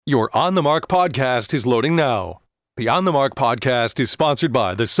Your On the Mark podcast is loading now. The On the Mark podcast is sponsored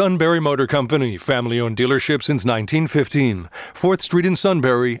by the Sunbury Motor Company, family-owned dealership since 1915, 4th Street in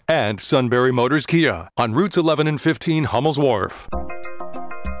Sunbury, and Sunbury Motors Kia on routes 11 and 15 Hummel's Wharf.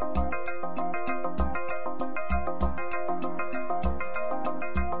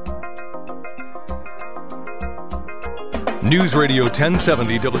 News Radio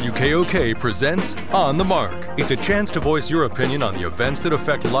 1070 WKOK presents On the Mark. It's a chance to voice your opinion on the events that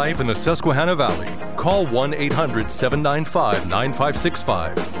affect life in the Susquehanna Valley. Call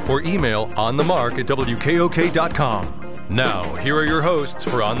 1-800-795-9565 or email onthemark@wkok.com. Now, here are your hosts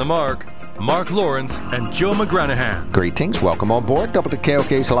for On the Mark, Mark Lawrence and Joe McGranahan. Greetings. Welcome on board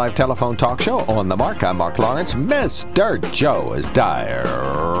WKOK's live telephone talk show On the Mark. I'm Mark Lawrence. Mr. Joe is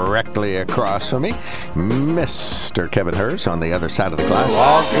directly across from me. Mr. Kevin Hers on the other side of the glass.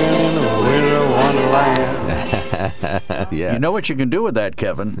 Walking in the winter wonderland. Yeah. You know what you can do with that,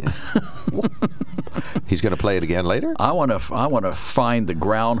 Kevin? He's going to play it again later? I want to find the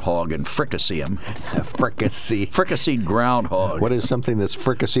groundhog and fricassee him. Fricassee. Fricasseed groundhog. What is something that's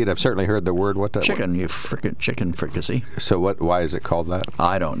fricasseed? I've certainly heard the word. What? Chicken, you frickin' chicken fricassee. So why is it called that?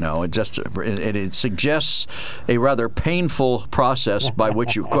 I don't know. It suggests a rather painful process by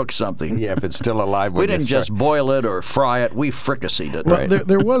which you cook something. Yeah, if it's still alive. We didn't just boil it or fry it. We fricasseed it. Well,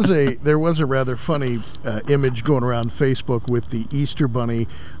 there was a rather funny image going around Facebook with the Easter Bunny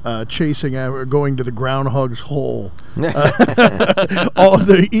going to the groundhog's hole. All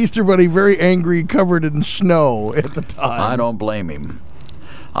the Easter Bunny very angry, covered in snow at the time. I don't blame him.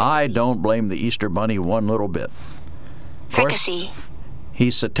 I don't blame the Easter Bunny one little bit. Fricassee.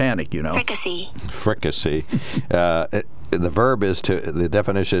 He's satanic, you know. Fricassee. Fricassee. The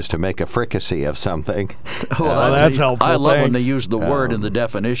definition is to make a fricassee of something. Well, that's helpful. I love when Thanks. they use the word in the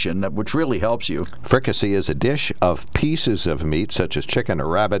definition, which really helps you. Fricassee is a dish of pieces of meat, such as chicken or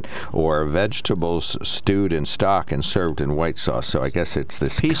rabbit, or vegetables stewed in stock and served in white sauce. So I guess it's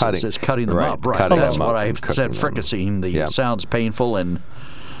this Pieces is cutting them up, right? Cutting That's them what up I and said. cooking them. Fricasseing. Yeah. Sounds painful and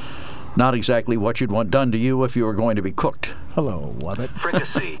not exactly what you'd want done to you if you were going to be cooked. Hello, Wabbit.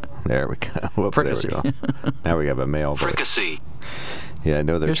 Fricassee. There we go. Whoop, Fricassee. there we go. Now we have a male voice. Fricassee. Yeah, I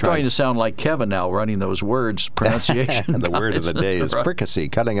know they're You're trying starting to sound like Kevin now, running those words, pronunciation. The word of the day is Right. fricassee,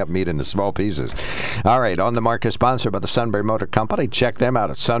 cutting up meat into small pieces. All right, On the Mark is sponsored by the Sunbury Motor Company. Check them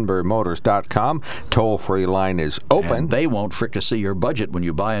out at sunburymotors.com. Toll-free line is open. And they won't fricassee your budget when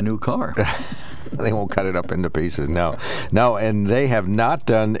you buy a new car. They won't cut it up into pieces. No, and they have not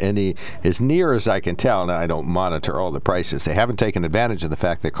done any, as near as I can tell, now I don't monitor all the prices, they haven't taken advantage of the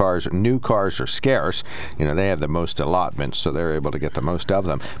fact that new cars are scarce. You know, they have the most allotments, so they're able to get the most of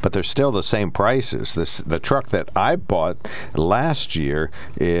them. But they're still the same prices. The truck that I bought last year,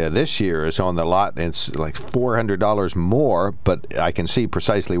 this year is on the lot, and it's like $400 more, but I can see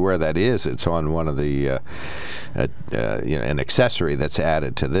precisely where that is. It's on one of the, an accessory that's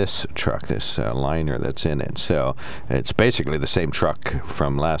added to this truck, this liner that's in it. So it's basically the same truck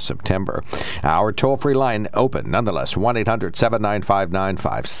from last September. Our toll-free line open nonetheless,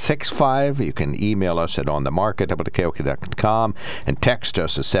 1-800-795-9565. You can email us at onthemark@wkok.com and text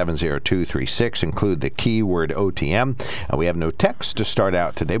us at 70236. Include the keyword OTM. We have no text to start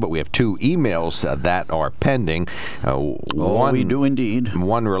out today, but we have two emails that are pending. We do indeed.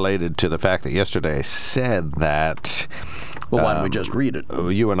 One related to the fact that yesterday I said that Well, why don't we just read it?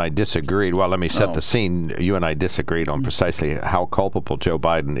 you and I disagreed. Well, let me set the scene. You and I disagreed on precisely how culpable Joe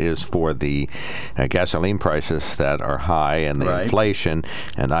Biden is for the gasoline prices that are high and the inflation.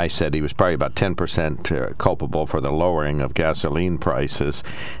 And I said he was probably about 10% culpable for the lowering of gasoline prices.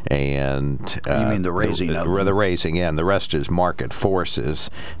 And you mean the raising of them? The raising, yeah. And the rest is market forces,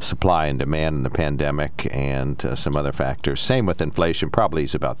 supply and demand, and the pandemic, and some other factors. Same with inflation. Probably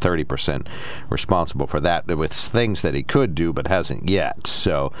he's about 30% responsible for that, with things that he could do but hasn't yet.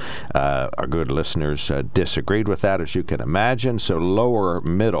 So our good listeners disagreed with that, as you can imagine. So lower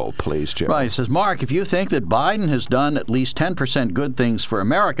middle, please, Joe. Right. It says, Mark, if you think that Biden has done at least 10% good things for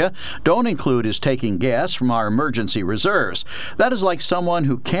America, don't include his taking gas from our emergency reserves. That is like someone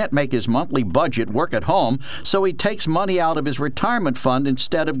who can't make his monthly budget work at home, so he takes money out of his retirement fund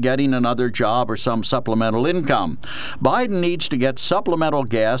instead of getting another job or some supplemental income. Biden needs to get supplemental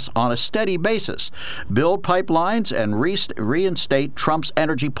gas on a steady basis, build pipelines, and restart reinstate Trump's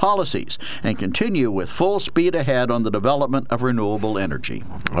energy policies and continue with full speed ahead on the development of renewable energy.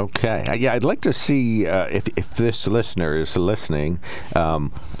 Okay. Yeah, I'd like to see if this listener is listening,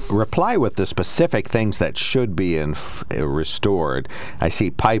 reply with the specific things that should be restored. I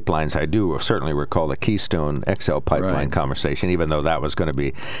see pipelines. I do certainly recall the Keystone XL pipeline conversation, even though that was going to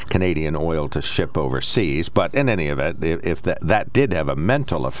be Canadian oil to ship overseas. But in any event, if that did have a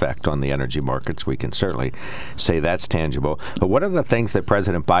mental effect on the energy markets, we can certainly say that's tangible. But what are the things that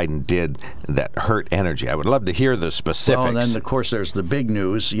President Biden did that hurt energy? I would love to hear the specifics. Well, and then, of course, there's the big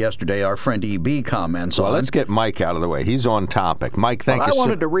news. Yesterday, our friend E.B. comments on. Well, let's get Mike out of the way. He's on topic. Mike, thank you. I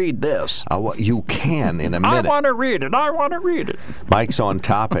wanted to read this. Well, you can in a minute. I want to read it. Mike's on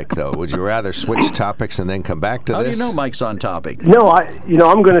topic, though. Would you rather switch topics and then come back to How this? do you know Mike's on topic? No,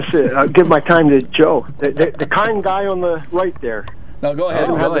 I'm going to give my time to Joe, the kind guy on the right there. No, go ahead.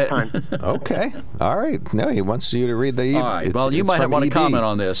 Go ahead. Okay. All right. No, he wants you to read the All right. Well, you might want to comment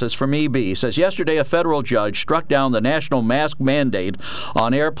on this. It's from EB. It says, yesterday a federal judge struck down the national mask mandate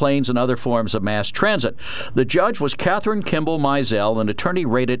on airplanes and other forms of mass transit. The judge was Catherine Kimball Mizell, an attorney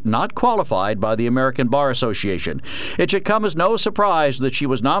rated not qualified by the American Bar Association. It should come as no surprise that she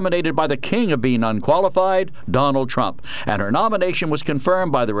was nominated by the king of being unqualified, Donald Trump, and her nomination was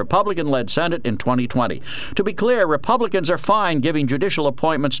confirmed by the Republican-led Senate in 2020. To be clear, Republicans are fine giving judicial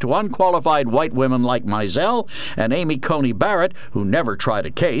appointments to unqualified white women like Mizell and Amy Coney Barrett, who never tried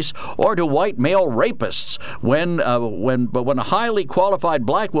a case, or to white male rapists. But when a highly qualified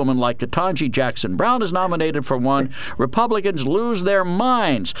black woman like Ketanji Jackson Brown is nominated for one, Republicans lose their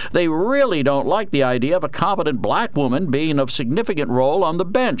minds. They really don't like the idea of a competent black woman being of significant role on the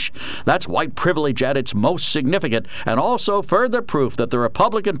bench. That's white privilege at its most significant, and also further proof that the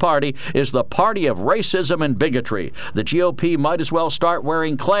Republican Party is the party of racism and bigotry. The GOP might as well start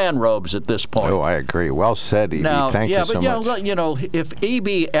wearing Klan robes at this point. Oh, I agree. Well said, E.B. Thank you so much. You know, if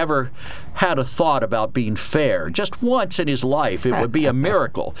E.B. ever had a thought about being fair, just once in his life, it would be a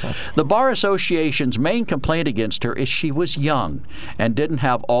miracle. The Bar Association's main complaint against her is she was young and didn't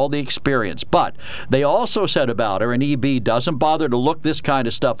have all the experience. But they also said about her, and E.B. doesn't bother to look this kind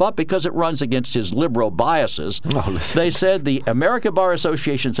of stuff up because it runs against his liberal biases. They said the American Bar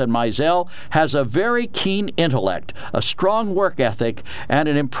Association said Mizell has a very keen intellect, a strong work ethic, and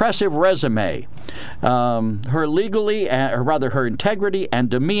an impressive resume. Her integrity and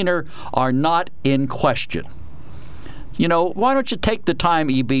demeanor are not in question. You know, why don't you take the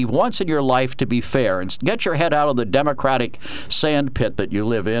time, E.B., once in your life to be fair and get your head out of the Democratic sandpit that you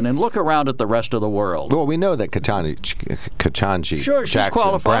live in and look around at the rest of the world? Well, we know that Ketanji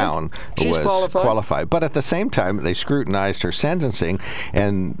Jackson Brown was qualified. But at the same time, they scrutinized her sentencing,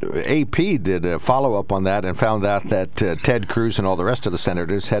 and AP did a follow-up on that and found out that Ted Cruz and all the rest of the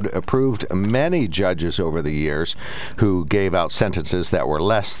senators had approved many judges over the years who gave out sentences that were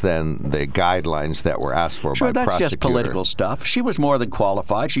less than the guidelines that were asked for by prosecutors. That's just political stuff. She was more than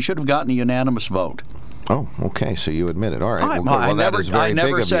qualified. She should have gotten a unanimous vote. Oh, okay. So you admit it. All right. I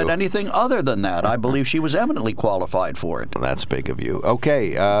never said anything other than that. I believe she was eminently qualified for it. That's big of you.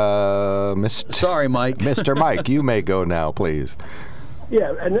 Okay. Sorry, Mike. Mr. Mike, you may go now, please.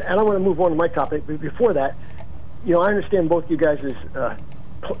 Yeah, and I want to move on to my topic. But before that, you know, I understand both you guys'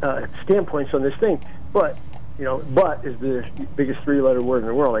 standpoints on this thing. But, you know, but is the biggest three-letter word in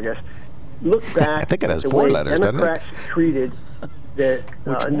the world, I guess. Look back I think it has at the 4 way letters, Democrats doesn't it? treated the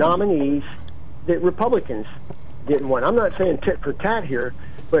nominees that Republicans didn't want. I'm not saying tit for tat here,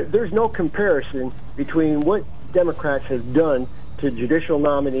 but there's no comparison between what Democrats have done to judicial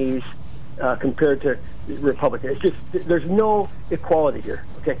nominees compared to Republicans. It's just there's no equality here.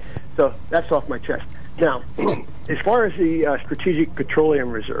 Okay, so that's off my chest. Now, as far as the strategic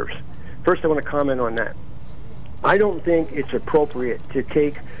petroleum reserves, first I want to comment on that. I don't think it's appropriate to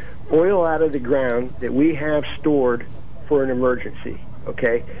take oil out of the ground that we have stored for an emergency,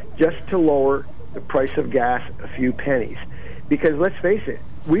 okay, just to lower the price of gas a few pennies. Because let's face it,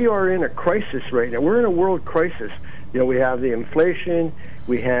 we are in a crisis right now. We're in a world crisis. You know, we have the inflation,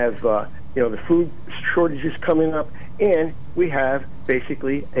 we have, the food shortages coming up, and we have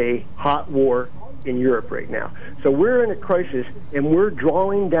basically a hot war in Europe right now. So we're in a crisis, and we're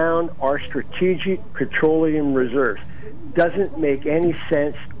drawing down our strategic petroleum reserves. Doesn't make any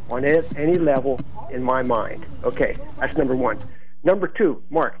sense on any level in my mind. Okay, that's number one. Number two,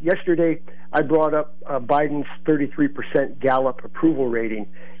 Mark, yesterday I brought up Biden's 33% Gallup approval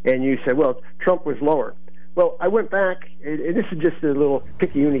rating, and you said, well, Trump was lower. Well, I went back, and this is just a little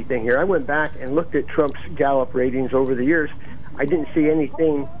picky-uni thing here. I went back and looked at Trump's Gallup ratings over the years. I didn't see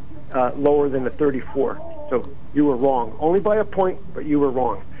anything lower than a 34. So you were wrong. Only by a point, but you were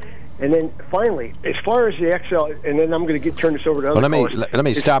wrong. And then finally, as far as the XL, and then I'm going to turn this over to other callers. Let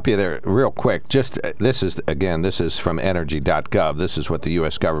me stop you there real quick. Just this is from energy.gov. This is what the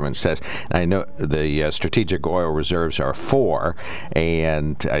U.S. government says. I know the strategic oil reserves are for,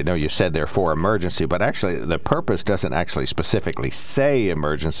 and I know you said they're for emergency, but actually the purpose doesn't actually specifically say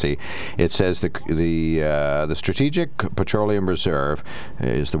emergency. It says the Strategic Petroleum Reserve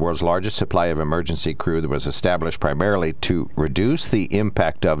is the world's largest supply of emergency crude that was established primarily to reduce the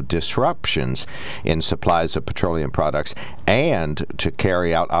impact of disruptions in supplies of petroleum products and to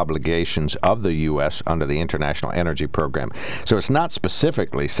carry out obligations of the U.S. under the International Energy Program. So it's not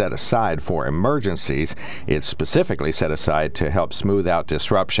specifically set aside for emergencies. It's specifically set aside to help smooth out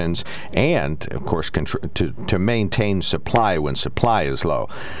disruptions and, of course, to maintain supply when supply is low.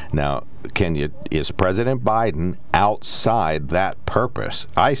 Now, is President Biden outside that purpose?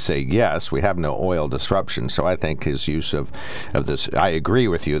 I say yes. We have no oil disruption, so I think his use of this, I agree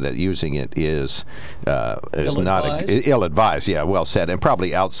with you that using it is not ill-advised. Yeah, well said, and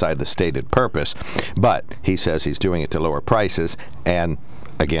probably outside the stated purpose. But he says he's doing it to lower prices, and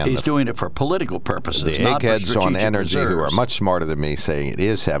again, he's doing it for political purposes. The eggheads on energy who are much smarter than me saying it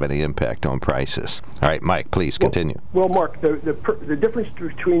is having an impact on prices. All right, Mike, please continue. Well, Mark, the difference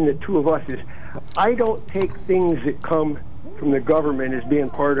between the two of us is I don't take things that come from the government as being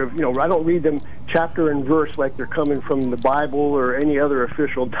part of, I don't read them chapter and verse like they're coming from the Bible or any other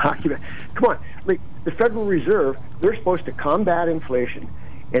official document. Come on, like the Federal Reserve, they're supposed to combat inflation,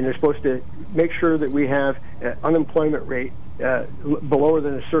 and they're supposed to make sure that we have an unemployment rate below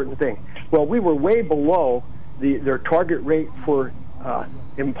than a certain thing. Well, we were way below their target rate for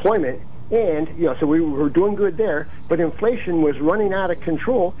employment, and so we were doing good there. But inflation was running out of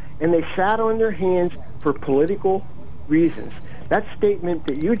control, and they sat on their hands for political reasons. That statement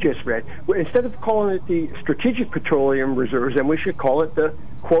that you just read, instead of calling it the Strategic Petroleum Reserves, then we should call it the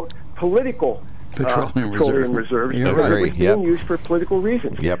quote political petroleum reserves. It was being used for political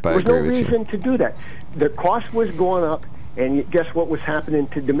reasons. Yep, there was no reason to do that. The cost was going up, and guess what was happening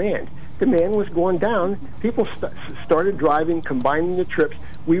to demand? Demand was going down. People started driving, combining the trips.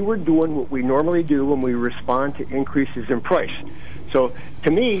 We were doing what we normally do when we respond to increases in price. So,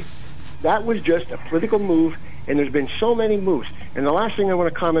 to me, that was just a political move, and there's been so many moves. And the last thing I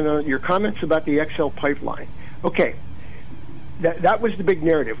want to comment on, your comments about the XL pipeline. Okay, that was the big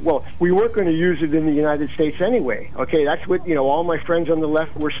narrative. Well, we weren't going to use it in the United States anyway. Okay, that's what all my friends on the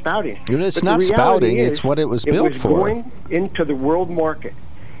left were spouting. It's not spouting; it's what it was built for. It was going into the world market,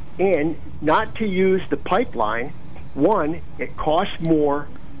 and not to use the pipeline. One, it costs more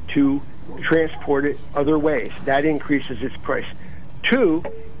to transport it other ways. That increases its price. Two,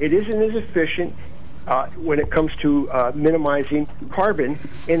 it isn't as efficient when it comes to minimizing carbon.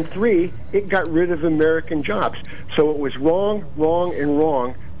 And three, it got rid of American jobs. So it was wrong, and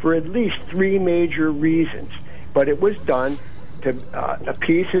wrong for at least three major reasons. But it was done to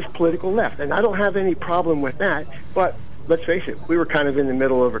appease his political left. And I don't have any problem with that. But let's face it, we were kind of in the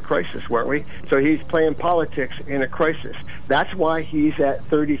middle of a crisis, weren't we? So he's playing politics in a crisis. That's why he's at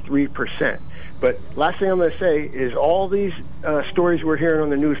 33%. But last thing I'm going to say is all these stories we're hearing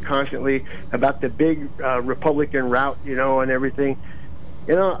on the news constantly about the big Republican rout, and everything,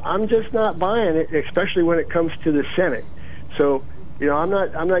 I'm just not buying it, especially when it comes to the Senate. So, I'm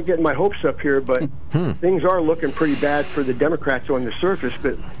not getting my hopes up here, but things are looking pretty bad for the Democrats on the surface.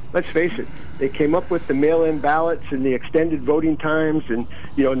 But let's face it, they came up with the mail-in ballots and the extended voting times, and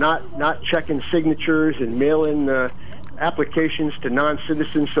not checking signatures and mail-in applications to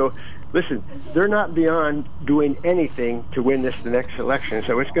non-citizens. So. Listen, they're not beyond doing anything to win the next election,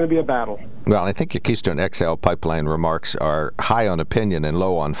 so it's going to be a battle. Well, I think your Keystone XL pipeline remarks are high on opinion and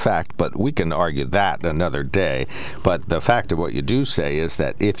low on fact, but we can argue that another day. But the fact of what you do say is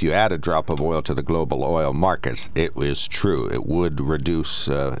that if you add a drop of oil to the global oil markets, it is true. It would reduce,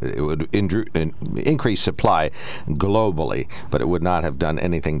 it would increase supply globally, but it would not have done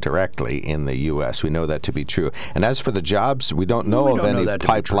anything directly in the U.S. We know that to be true. And as for the jobs, we don't know of any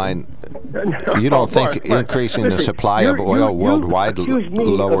pipeline. You don't think increasing the supply of oil worldwide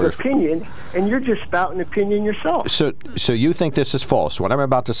lowers opinion, and you're just spouting opinion yourself. So you think this is false? What I'm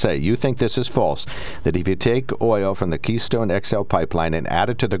about to say, you think this is false? That if you take oil from the Keystone XL pipeline and add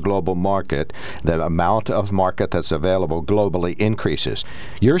it to the global market, the amount of market that's available globally increases.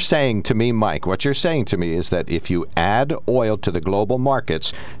 You're saying to me, Mike, what you're saying to me is that if you add oil to the global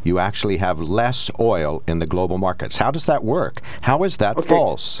markets, you actually have less oil in the global markets. How does that work? How is that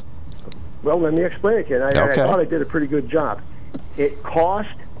false? Well, let me explain it to you. I thought I did a pretty good job. It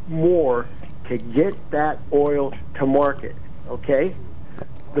cost more to get that oil to market, okay?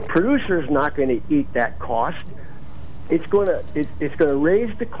 The producer's not going to eat that cost. it's going to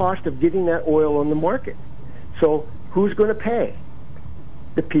raise the cost of getting that oil on the market. So who's going to pay?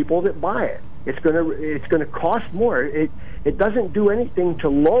 The people that buy it. It's going to cost more. It doesn't do anything to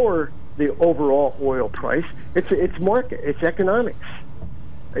lower the overall oil price. It's market. It's economics.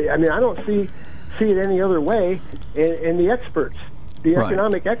 I mean, I don't see it any other way. And the experts, the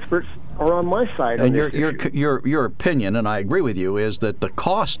economic experts, are on my side. And your opinion, and I agree with you, is that the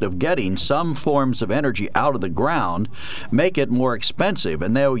cost of getting some forms of energy out of the ground make it more expensive.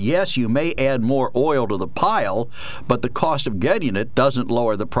 And though, yes, you may add more oil to the pile, but the cost of getting it doesn't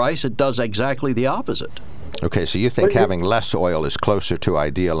lower the price. It does exactly the opposite. Okay, so you think having less oil is closer to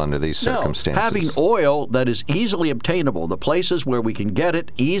ideal under these circumstances? No, having oil that is easily obtainable, the places where we can get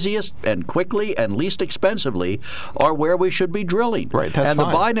it easiest and quickly and least expensively are where we should be drilling. Right, that's fine. The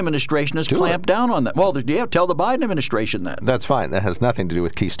Biden administration has clamped down on that. Well, yeah, tell the Biden administration that. That's fine. That has nothing to do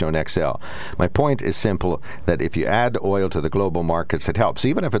with Keystone XL. My point is simple, that if you add oil to the global markets, it helps.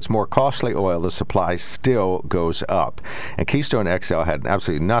 Even if it's more costly oil, the supply still goes up. And Keystone XL had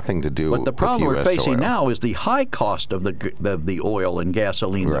absolutely nothing to do with But the problem we're facing oil. now is the high cost of the oil and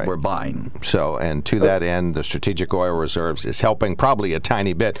gasoline that we're buying. So, and to that end, the strategic oil reserves is helping probably a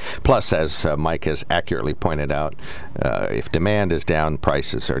tiny bit. Plus, as Mike has accurately pointed out, if demand is down,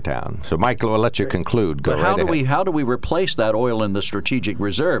 prices are down. So, Mike, we'll let you conclude. Go but how do we replace that oil in the strategic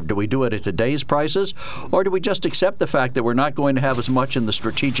reserve? Do we do it at today's prices, or do we just accept the fact that we're not going to have as much in the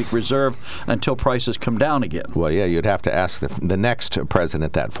strategic reserve until prices come down again? Well, yeah, you'd have to ask the next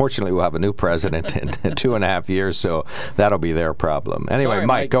president that. Fortunately, we'll have a new president in 2.5 years, so that'll be their problem. Anyway, Sorry,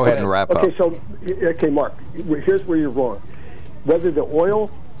 Mike, go ahead and wrap up. Okay, Mark, here's where you're wrong. Whether the oil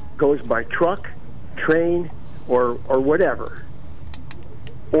goes by truck, train, or whatever,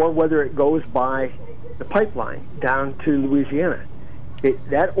 or whether it goes by the pipeline down to Louisiana,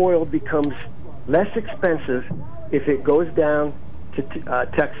 that oil becomes less expensive if it goes down to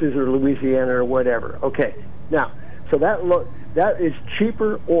Texas or Louisiana or whatever. Okay, now, so that is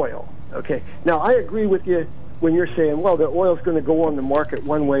cheaper oil. Okay, now I agree with you when you're saying, well, the oil's going to go on the market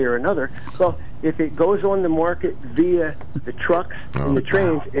one way or another. Well, if it goes on the market via the trucks and the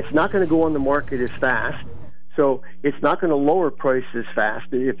trains, it's not going to go on the market as fast. So it's not going to lower prices fast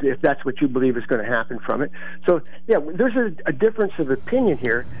if that's what you believe is going to happen from it. So, yeah, there's a difference of opinion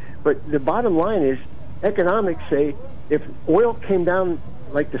here. But the bottom line is economics say if oil came down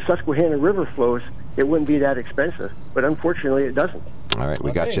like the Susquehanna River flows, it wouldn't be that expensive. But unfortunately, it doesn't. All right,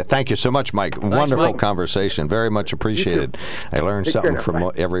 we got you. Thank you so much, Mike. Wonderful conversation. Very much appreciated. I learned something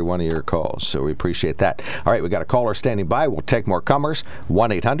from every one of your calls, so we appreciate that. All right, we got a caller standing by. We'll take more comers.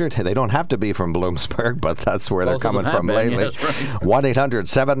 1-800. They don't have to be from Bloomsburg, but that's where they're coming from lately.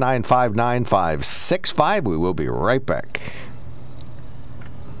 1-800-795-9565. We will be right back.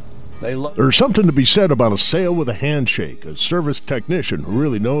 There's something to be said about a sale with a handshake. A service technician who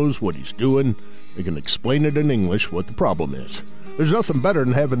really knows what he's doing. They can explain it in English what the problem is. There's nothing better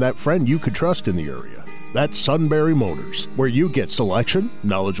than having that friend you could trust in the area. That's Sunbury Motors, where you get selection,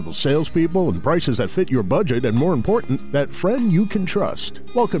 knowledgeable salespeople, and prices that fit your budget, and more important, that friend you can trust.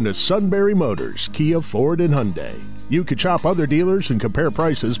 Welcome to Sunbury Motors, Kia, Ford, and Hyundai. You could shop other dealers and compare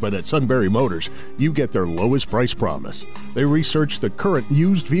prices, but at Sunbury Motors, you get their lowest price promise. They research the current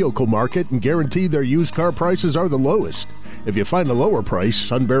used vehicle market and guarantee their used car prices are the lowest. If you find a lower price,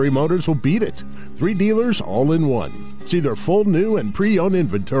 Sunbury Motors will beat it. 3 dealers all in one. See their full new and pre-owned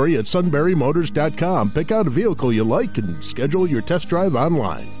inventory at sunburymotors.com. Pick out a vehicle you like and schedule your test drive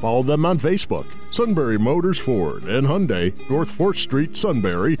online. Follow them on Facebook. Sunbury Motors Ford and Hyundai, North 4th Street,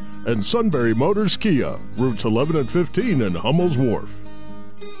 Sunbury, and Sunbury Motors Kia, routes 11 and 15 in Hummel's Wharf.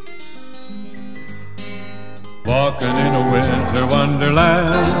 Walking in a winter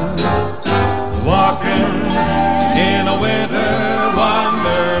wonderland. Walking in a winter wonderland.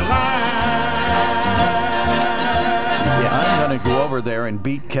 I'm going to go over there and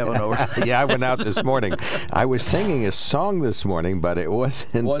beat Kevin over. Yeah, I went out this morning. I was singing a song this morning, but it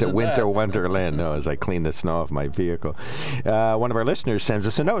wasn't Winter Wonderland. No, as I cleaned the snow off my vehicle. One of our listeners sends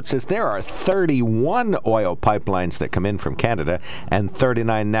us a note. Says there are 31 oil pipelines that come in from Canada and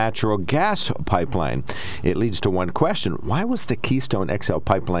 39 natural gas pipeline. It leads to one question. Why was the Keystone XL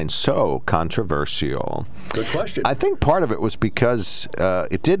pipeline so controversial? Good question. I think part of it was because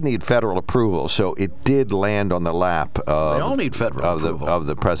it did need federal approval, so it did land on the lap of... They all need federal approval. of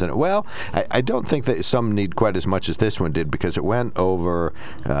the president. Well, I don't think that some need quite as much as this one did, because it went over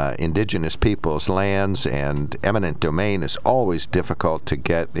indigenous people's lands, and eminent domain is always difficult to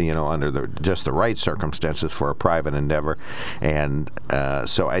get, under just the right circumstances for a private endeavor, and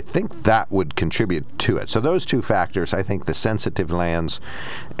so I think that would contribute to it. So those two factors, I think the sensitive lands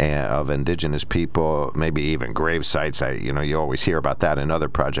of indigenous people, maybe even grave sites. You always hear about that in other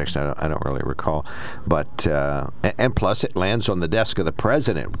projects. I don't really recall, but and plus it lands on the desk of the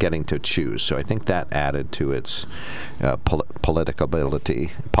president getting to choose. So I think that added to its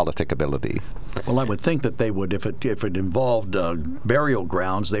politicability. Well, I would think that they would, if it involved burial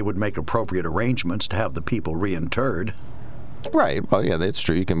grounds, they would make appropriate arrangements to have the people reinterred. Right. Well, yeah, that's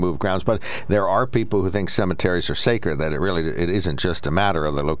true. You can move grounds, but there are people who think cemeteries are sacred. That it isn't just a matter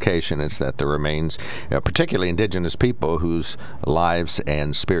of the location; it's that the remains, particularly indigenous people whose lives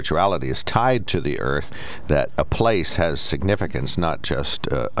and spirituality is tied to the earth, that a place has significance, not just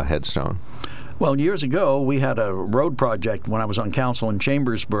a headstone. Well, years ago, we had a road project when I was on council in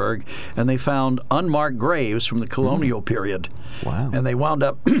Chambersburg, and they found unmarked graves from the colonial period. Wow. And they wound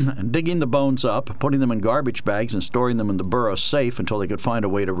up digging the bones up, putting them in garbage bags, and storing them in the borough safe until they could find a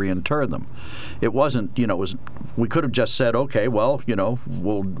way to reinter them. It wasn't, we could have just said, okay, well,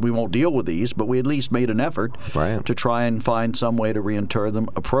 we won't deal with these, but we at least made an effort to try and find some way to reinter them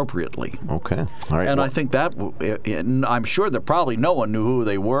appropriately. Okay. All right. And I think that, I'm sure that probably no one knew who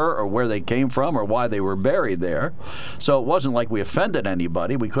they were or where they came from or why they were buried there. So it wasn't like we offended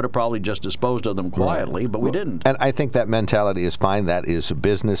anybody. We could have probably just disposed of them quietly, but we didn't. And I think that mentality is fine. That is a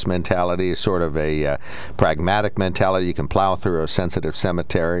business mentality, sort of a pragmatic mentality. You can plow through a sensitive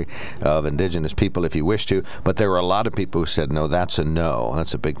cemetery of indigenous people if you wish to, but there were a lot of people who said, no, that's a no.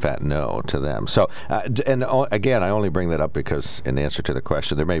 That's a big fat no to them. So, again, I only bring that up because in answer to the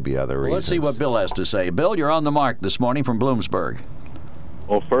question, there may be other reasons. Let's see what Bill has to say. Bill, you're on the mark this morning from Bloomsburg.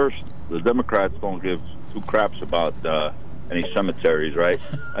 Well, first, the Democrats don't give two craps about any cemeteries, right?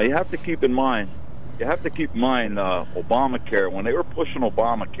 You have to keep in mind Obamacare, when they were pushing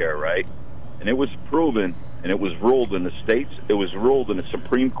Obamacare, right? And it was proven and it was ruled in the states, it was ruled in the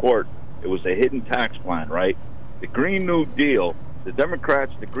Supreme Court. It was a hidden tax plan, right? The Green New Deal, the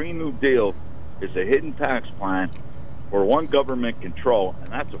Democrats, the Green New Deal is a hidden tax plan for one government control,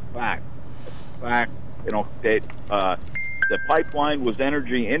 and that's a fact. That's a fact. The pipeline was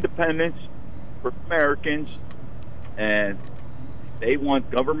energy independence for Americans, and they want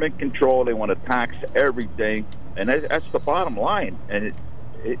government control. They want to tax everything, and that's the bottom line. And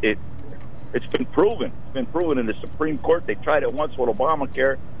it's been proven. It's been proven in the Supreme Court. They tried it once with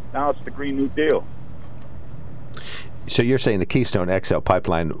Obamacare. Now it's the Green New Deal. So you're saying the Keystone XL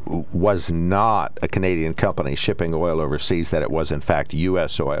pipeline was not a Canadian company shipping oil overseas, that it was in fact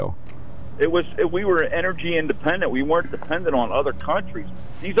U.S. oil? We were energy independent. We weren't dependent on other countries.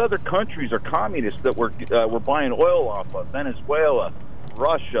 These other countries are communists that we're buying oil off of. Venezuela,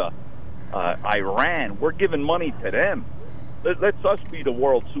 Russia, Iran. We're giving money to them. Let's us be the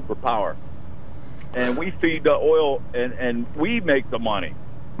world superpower, and we feed the oil and we make the money.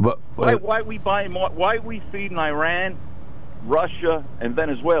 But why are we buying more? Why are we feeding Iran, Russia, and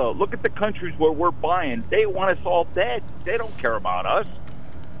Venezuela? Look at the countries where we're buying. They want us all dead. They don't care about us.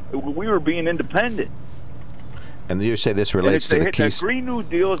 We were being independent. And you say this relates to the The Green New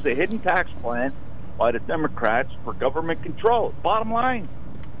Deal is a hidden tax plan by the Democrats for government control. Bottom line.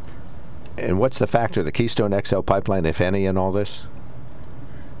 And what's the factor, the Keystone XL pipeline, if any, in all this?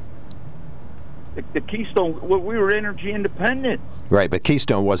 The Keystone, we were energy independent. Right, but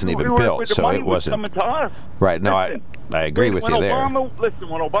Keystone wasn't even built, so it wasn't. Coming to us. Right, no, I agree with you there.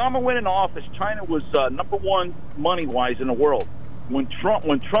 When Obama went in office, China was number one money-wise in the world. When Trump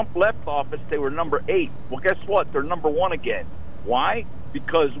left office, they were number 8. Well, guess what? They're number 1 again. Why?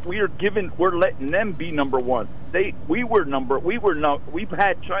 Because we're letting them be number 1. We've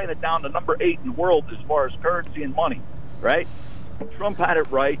had China down to number 8 in the world as far as currency and money, right? Trump had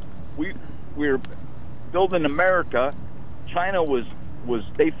it right. We're building America. China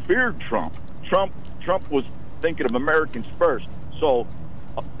they feared Trump. Trump was thinking of Americans first. So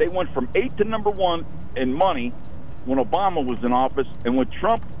they went from 8 to number 1 in money when Obama was in office, and with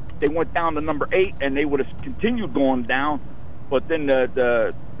Trump, they went down to number 8, and they would have continued going down, but then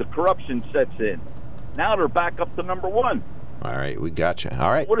the corruption sets in. Now they're back up to number 1. All right, we got you.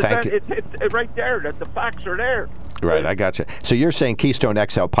 All right, thank you. It's right there. The facts are there. Right, I got you. So you're saying Keystone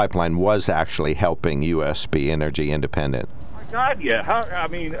XL pipeline was actually helping U.S. be energy independent? My God, yeah.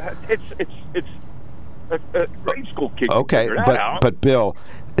 It's a grade school kid. Okay, but Bill,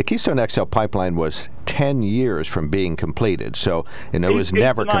 the Keystone XL pipeline was 10 years from being completed, so it was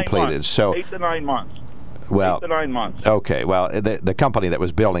never completed. So 8 to 9 months. Well, 8 to 9 months. Okay, well, the company that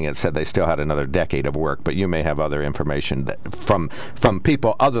was building it said they still had another decade of work, but you may have other information that from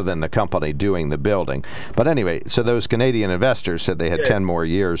people other than the company doing the building. But anyway, so those Canadian investors said they had 10 more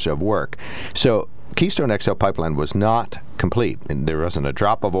years of work. So Keystone XL pipeline was not complete, and there wasn't a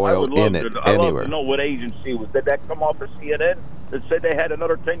drop of oil in it I'd love anywhere. to know what agency was. Did that come off of CNN that said they had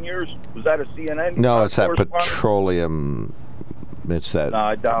another 10 years? Was that a CNN? No, it's that correspondent? petroleum. It's that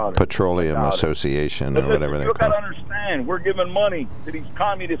I doubt it. Petroleum I doubt it. Association or whatever they You call got to it. understand, we're giving money to these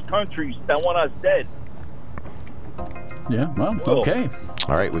communist countries that want us dead. Yeah, well, Cool. okay.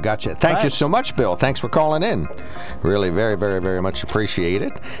 All right, we got you. Thank you so much, Bill. Thanks for calling in. Really very, very, very much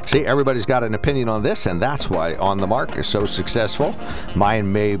appreciated. See, everybody's got an opinion on this, and that's why On the Mark is so successful.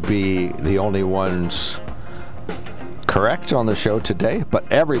 Mine may be the only ones correct on the show today,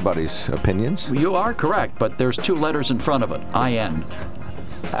 but everybody's opinions. You are correct, but there's 2 letters in front of it. IN.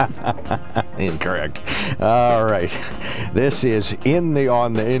 Incorrect. All right. This is on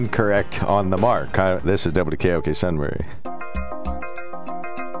the Incorrect On the Mark. This is WKOK Sunbury.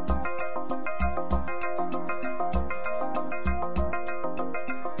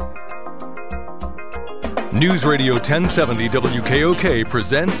 News Radio 1070 WKOK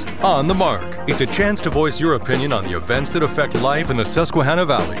presents On the Mark. It's a chance to voice your opinion on the events that affect life in the Susquehanna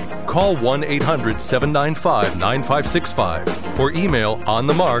Valley. Call 1-800-795-9565 or email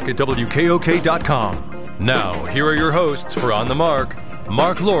onthemark@wkok.com. Now, here are your hosts for On the Mark,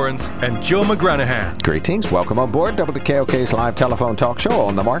 Mark Lawrence and Joe McGranahan. Greetings. Welcome on board WKOK's live telephone talk show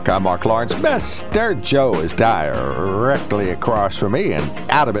On the Mark. I'm Mark Lawrence. Mr. Joe is directly across from me and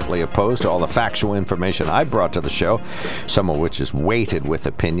adamantly opposed to all the factual information I brought to the show, some of which is weighted with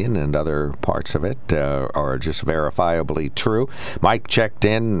opinion and other parts of it are just verifiably true. Mike checked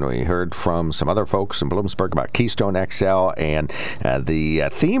in. We heard from some other folks in Bloomsburg about Keystone XL, and the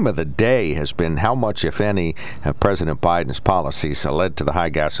theme of the day has been how much, if any, President Biden's policies led to the high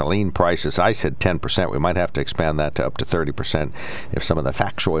gasoline prices. I said 10%. We might have to expand that to up to 30% if some of the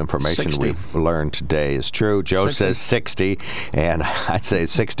factual information 60. we've learned today is true. Joe 60. says 60, and I'd say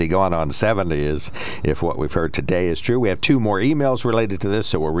 60 going on 70 is if what we've heard today is true. We have 2 more emails related to this,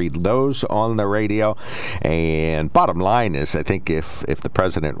 so we'll read those on the radio. And bottom line is, I think if the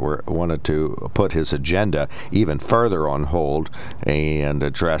president wanted to put his agenda even further on hold and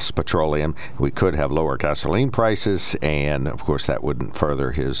address petroleum, we could have lower gasoline prices, and of course that wouldn't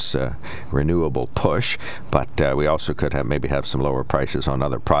further his renewable push, but we also could maybe have some lower prices on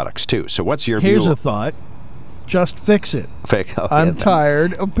other products too. So what's your Here's view? a thought. Just fix it. Oh, I'm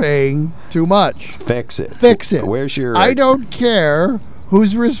tired of paying too much. Fix it. Fix it. Where's your... I don't care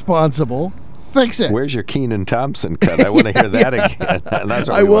who's responsible. Fix it. Where's your Kenan Thompson cut? I want to hear that again. That's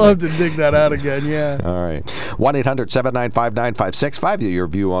what I we will want have to dig that out again, yeah. All right. 1-800-795-9565. Your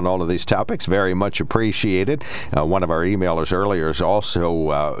view on all of these topics. Very much appreciated. One of our emailers earlier has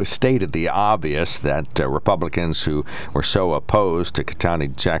also stated the obvious that Republicans who were so opposed to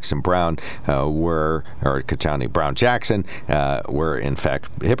Ketanji Jackson Brown were in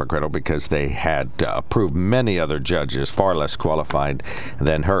fact hypocritical because they had approved many other judges far less qualified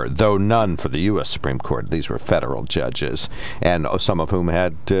than her, though none for the U.S. Supreme Court. These were federal judges, and some of whom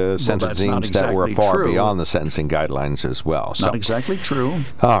had sentencings that were far beyond the sentencing guidelines as well. Not exactly true.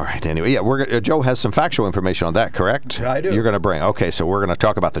 All right. Anyway, yeah, Joe has some factual information on that, correct? I do. You're going to bring. Okay, so we're going to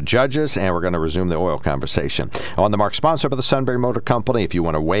talk about the judges, and we're going to resume the oil conversation. On the Mark, sponsored by the Sunbury Motor Company. If you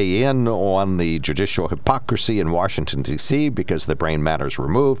want to weigh in on the judicial hypocrisy in Washington, D.C., because the brain matter's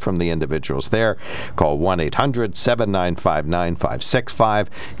removed from the individuals there, call 1-800-795-9565.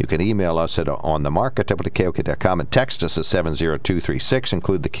 You can email us at onthemark@wkok.com and text us at 70236.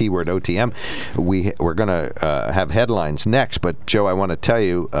 Include the keyword OTM. We're going to have headlines next, but Joe, I want to tell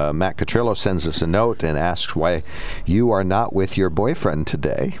you, Matt Catrillo sends us a note and asks why you are not with your boyfriend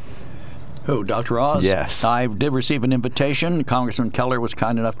today. Who, Dr. Oz? Yes. I did receive an invitation. Congressman Keller was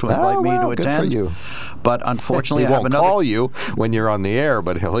kind enough to invite me to good attend. for you. But unfortunately, he I have won't another... call you when you're on the air,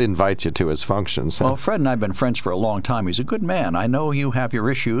 but he'll invite you to his functions. Well, Fred and I have been friends for a long time. He's a good man. I know you have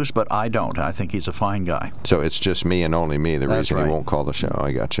your issues, but I don't. I think he's a fine guy. So it's just me and only me, the That's reason right. he won't call the show.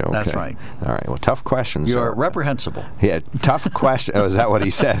 I got you. Okay. That's right. All right. Well, tough questions. You're reprehensible. Yeah, tough question. Oh, is that what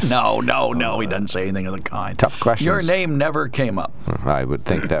he says? No, he doesn't say anything of the kind. Tough questions. Your name never came up. I would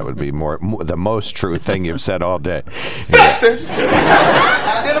think that would be the most true thing you've said all day. Fix it!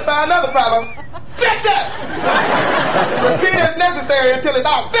 Identify another problem. Fix it! Repeat as necessary until it's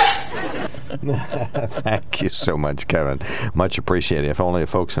all fixed! Thank you so much, Kevin. Much appreciated. If only the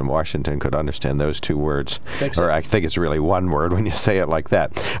folks in Washington could understand those two words. I think it's really one word when you say it like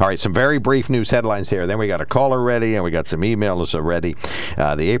that. All right, some very brief news headlines here. Then we got a caller ready, and we got some emails already.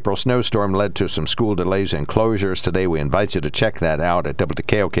 The April snowstorm led to some school delays and closures today. We invite you to check that out at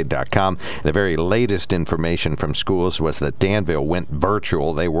WKOK.com. The very latest information from schools was that Danville went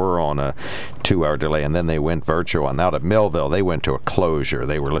virtual. They were on a 2-hour delay, and then they went virtual. And out at Millville, they went to a closure.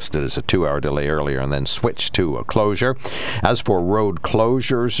 They were listed as a 2-hour delay earlier and then switched to a closure. As for road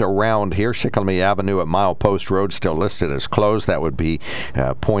closures around here, Shikellamy Avenue at Milepost Road still listed as closed. That would be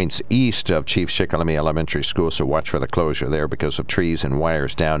points east of Chief Shikellamy Elementary School, so watch for the closure there because of trees and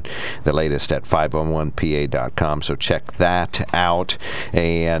wires down. The latest at 511pa.com, so check that out.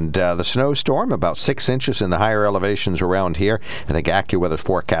 And the snowstorm, about 6 inches in the higher elevations around here. I think AccuWeather's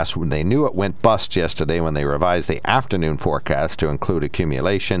forecast, when they knew it went bust yesterday when they revised the afternoon forecast to include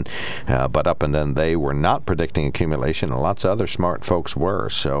accumulation, but up and then they were not predicting accumulation, and lots of other smart folks were.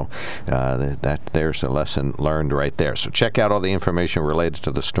 So there's a lesson learned right there. So check out all the information related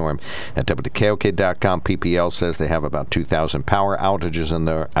to the storm at WKOK.com. PPL says they have about 2,000 power outages in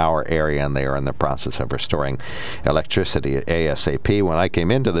our area, and they are in the process of restoring electricity at ASAP. When I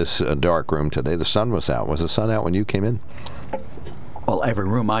came into this dark room today, the sun was out. Was the sun out when you came in? Well, every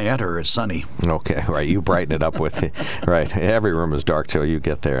room I enter is sunny. Okay, right. You brighten it up with it. Right. Every room is dark till you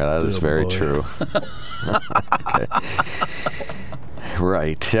get there. That is very true. Okay.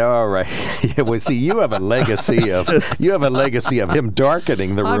 Right. All right. Yeah, well, see, you have a legacy of him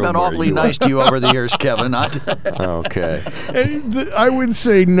darkening the room. I've been awfully nice to you over the years, Kevin. Okay. I would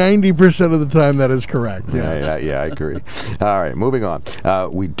say 90% of the time that is correct. Yes. Yeah, I agree. All right, moving on.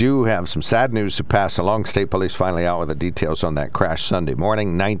 We do have some sad news to pass along. State Police finally out with the details on that crash Sunday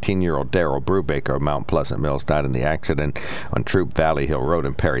morning. 19-year-old Daryl Brubaker of Mount Pleasant Mills died in the accident on Troop Valley Hill Road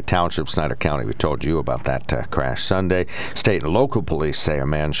in Perry Township, Snyder County. We told you about that crash Sunday. State and local police say a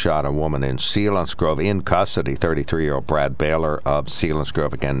man shot a woman in Selinsgrove in custody. 33-year-old Brad Baylor of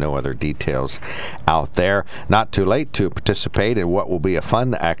Selinsgrove. Again, no other details out there. Not too late to participate in what will be a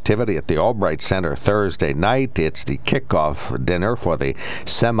fun activity at the Albright Center Thursday night. It's the kickoff dinner for the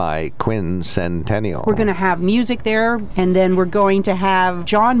semi-quincentennial. We're going to have music there, and then we're going to have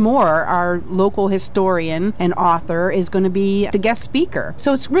John Moore, our local historian and author, is going to be the guest speaker.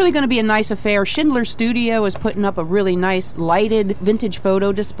 So it's really going to be a nice affair. Schindler Studio is putting up a really nice lighted vintage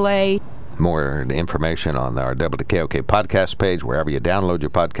photo display. More information on our WKOK podcast page, wherever you download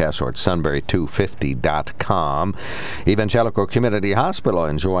your podcast, or at sunbury250.com. Evangelical Community Hospital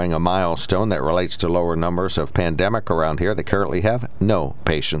enjoying a milestone that relates to lower numbers of pandemic around here. They currently have no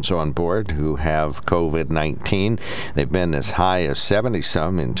patients on board who have COVID-19. They've been as high as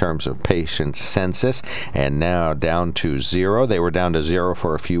 70-some in terms of patient census, and now down to 0. They were down to 0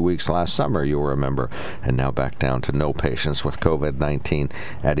 for a few weeks last summer, you'll remember, and now back down to no patients with COVID-19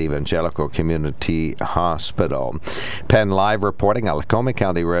 at Evangelical Community Hospital. Penn Live reporting a Lacombe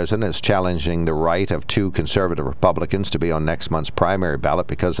County resident is challenging the right of 2 conservative Republicans to be on next month's primary ballot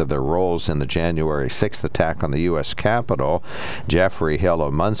because of their roles in the January 6th attack on the U.S. Capitol. Jeffrey Hill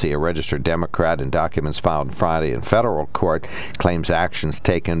of Muncie, a registered Democrat, in documents filed Friday in federal court, claims actions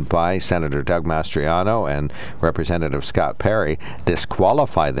taken by Senator Doug Mastriano and Representative Scott Perry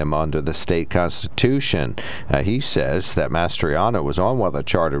disqualify them under the state constitution. He says that Mastriano was on one of the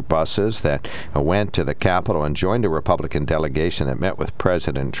chartered buses that went to the Capitol and joined a Republican delegation that met with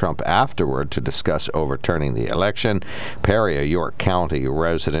President Trump afterward to discuss overturning the election. Perry, a York County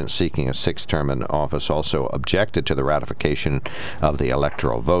resident seeking a 6th term in office, also objected to the ratification of the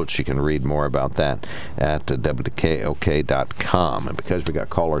electoral votes. You can read more about that at WKOK.com. And because we got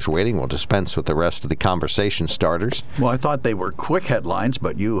callers waiting, we'll dispense with the rest of the conversation starters. Well, I thought they were quick headlines,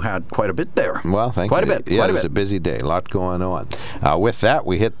 but you had quite a bit there. Well, thank you. Quite a bit. Yeah, it was a busy day. A lot going on. With that,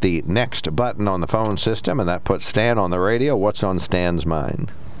 we hit the next button on the phone system, and that puts Stan on the radio. What's on Stan's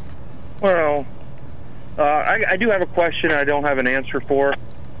mind? Well, I do have a question I don't have an answer for.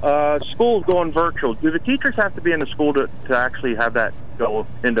 Schools going virtual. Do the teachers have to be in the school to actually have that go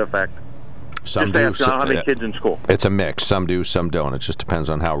into effect? Some do. Just how many kids in school? It's a mix. Some do, some don't. It just depends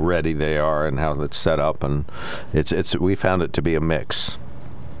on how ready they are and how it's set up, and we found it to be a mix.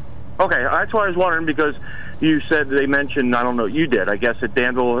 Okay, that's what I was wondering, because you said they mentioned, I don't know, you did, I guess, at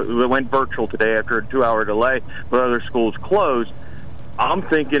Danville, it went virtual today after a 2-hour delay, but other schools closed. I'm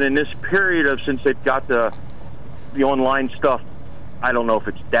thinking in this period of, since they've got the online stuff, I don't know if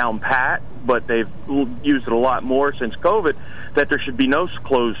it's down pat, but they've used it a lot more since COVID, that there should be no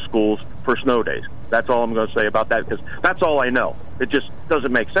closed schools for snow days. That's all I'm going to say about that, because that's all I know. It just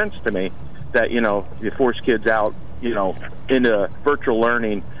doesn't make sense to me that, you force kids out, into virtual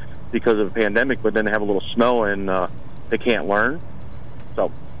learning because of a pandemic, but then they have a little snow and they can't learn.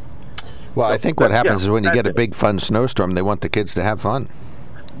 So, well, I think what happens is when you get a big fun snowstorm, they want the kids to have fun.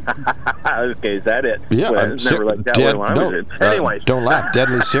 Okay, is that it? Yeah, well, it's never like that way when I was in. Anyways, don't laugh.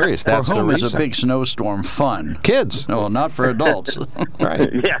 Deadly serious. That's for whom the reason. is a big snowstorm fun? Kids. No, not for adults.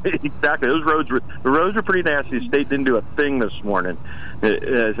 Right. Yeah, exactly. The roads were pretty nasty. The state didn't do a thing this morning,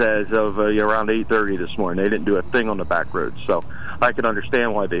 as of around 8:30 this morning. They didn't do a thing on the back roads, so I can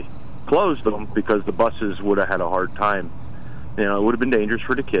understand why they closed them, because the buses would have had a hard time. You know, it would have been dangerous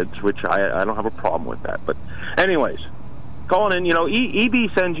for the kids, which I don't have a problem with that. But anyways, calling in,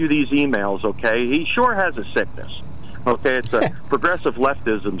 EB sends you these emails, okay? He sure has a sickness, okay? It's a progressive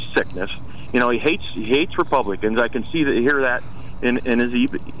leftism sickness. He hates Republicans. I can hear that in his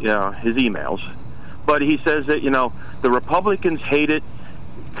emails. But he says that, the Republicans hated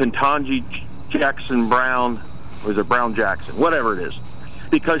Ketanji Jackson Brown, or is it Brown Jackson, whatever it is,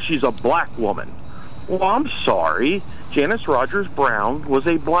 because she's a black woman. Well, I'm sorry. Janice Rogers Brown was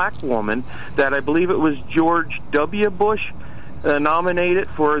a black woman that I believe it was George W. Bush nominated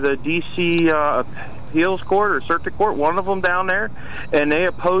for the D.C. Appeals Court or Circuit Court, one of them down there, and they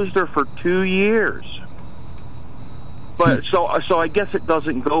opposed her for 2 years. But so I guess it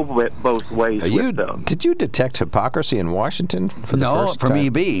doesn't go both ways. Did you detect hypocrisy in Washington for the first time? No,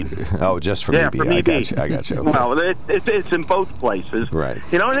 from EB. Oh, just from EB. From I EB. got you. Okay. Well, it's in both places, right?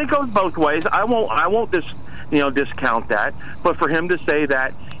 And it goes both ways. I won't discount that. But for him to say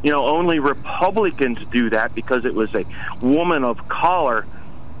that only Republicans do that because it was a woman of color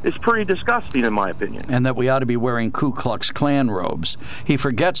is pretty disgusting, in my opinion. And that we ought to be wearing Ku Klux Klan robes. He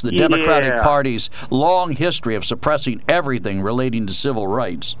forgets the Democratic Party's long history of suppressing everything relating to civil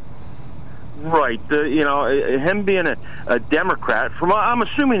rights. Right. Him being a Democrat, I'm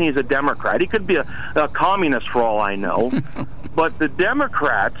assuming he's a Democrat. He could be a communist for all I know. But the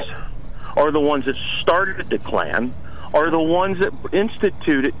Democrats are the ones that started the Klan, are the ones that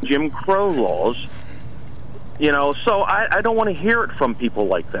instituted Jim Crow laws. So I don't want to hear it from people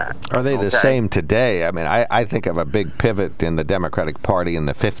like that. Are they the same today? I mean, I think of a big pivot in the Democratic Party in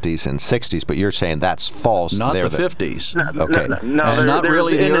the 50s and 60s, but you're saying that's false. Not the 50s. Okay. No, not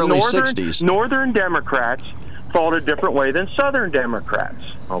really the early 60s. Northern Democrats thought a different way than Southern Democrats,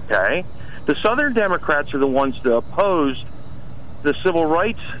 okay? The Southern Democrats are the ones that opposed the civil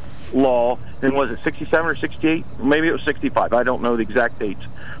rights law in, was it 67 or 68? Maybe it was 65. I don't know the exact dates.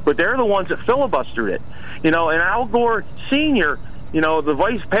 But they're the ones that filibustered it. And Al Gore Sr.,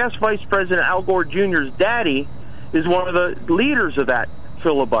 the past Vice President Al Gore Jr.'s daddy is one of the leaders of that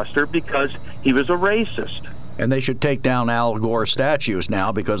filibuster because he was a racist. And they should take down Al Gore statues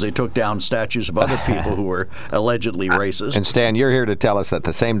now because they took down statues of other people who were allegedly racist. And Stan, you're here to tell us that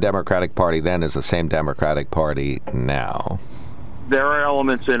the same Democratic Party then is the same Democratic Party now. There are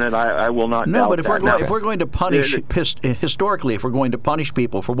elements in it. I will not doubt but if that. we're going to punish historically, if we're going to punish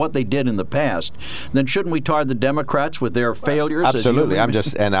people for what they did in the past, then shouldn't we tar the Democrats with their failures? Absolutely.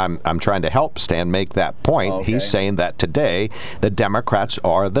 I'm trying to help Stan make that point. Okay. He's saying that today the Democrats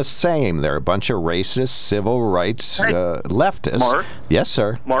are the same. They're a bunch of racist, civil rights leftists. Mark? Yes,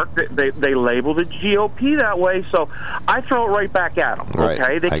 sir. Mark, they label the GOP that way, so I throw it right back at them. Right.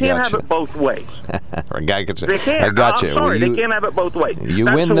 Okay, they can't have it both ways. I got you. They can't. I got you. I'm sorry, they can't have it both ways. You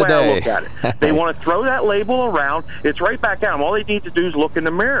That's win the the way day. I look at it. They want to throw that label around. It's right back at them. All they need to do is look in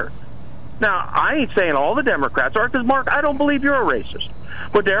the mirror. Now, I ain't saying all the Democrats are, because, Mark, I don't believe you're a racist.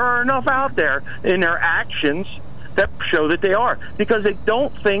 But there are enough out there in their actions that show that they are, because they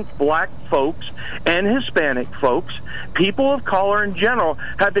don't think black folks and Hispanic folks, people of color in general,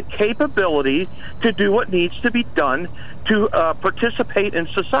 have the capability to do what needs to be done to participate in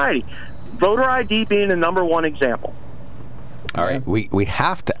society. Voter ID being the number one example. All right, we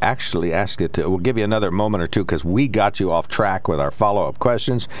have to actually ask you to, we'll give you another moment or two because we got you off track with our follow-up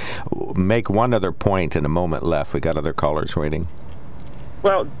questions. Make one other point in a moment left. We got other callers waiting.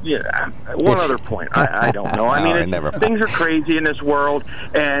 Well, yeah, one other point. I don't know. I mean, things are crazy in this world,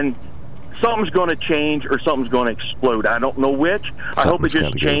 and something's going to change or something's going to explode. I don't know which. I hope it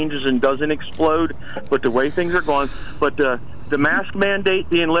just changes and doesn't explode, but the way things are going. But the mask mandate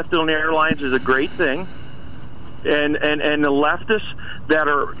being lifted on the airlines is a great thing. And the leftists that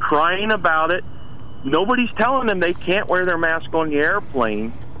are crying about it, nobody's telling them they can't wear their mask on the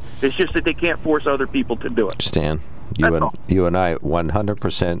airplane. It's just that they can't force other people to do it. Stan, you and I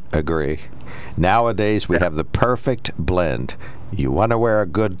 100% agree. Nowadays, we have the perfect blend. You want to wear a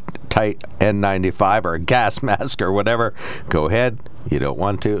good tight N95 or a gas mask or whatever, go ahead. You don't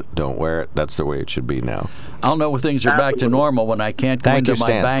want to, don't wear it. That's the way it should be now. I'll know when things are back to normal when I can't go into my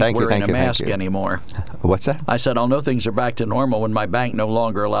bank wearing a mask anymore. What's that? I said I'll know things are back to normal when my bank no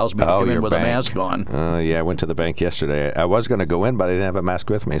longer allows me to come in with a mask on. Yeah, I went to the bank yesterday. I was going to go in, but I didn't have a mask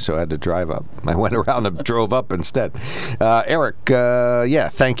with me, so I had to drive up. I went around and drove up instead. Eric,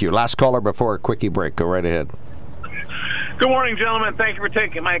 thank you. Last caller before a quickie break. Go right ahead. Good morning, gentlemen. Thank you for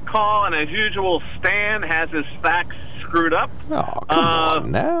taking my call. And as usual, Stan has his facts screwed up. Oh, come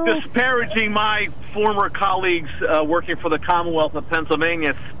on now. Disparaging my former colleagues working for the Commonwealth of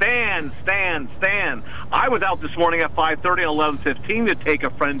Pennsylvania. Stan. I was out this morning at 5:30 and 11:15 to take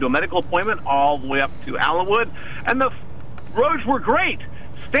a friend to a medical appointment all the way up to Allenwood, and the roads were great.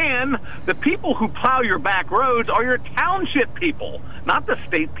 Stan, the people who plow your back roads are your township people, not the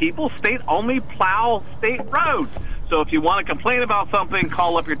state people. State only plow state roads. So if you want to complain about something,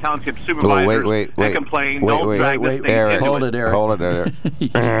 call up your township supervisor and complain. Don't drag the state Eric, into hold it, Eric. Hold it,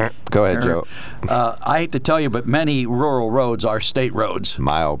 Eric. Go ahead, Joe. I hate to tell you, but many rural roads are state roads.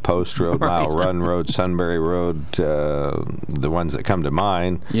 Mile Post Road, Mile Run Road, Sunbury Road, the ones that come to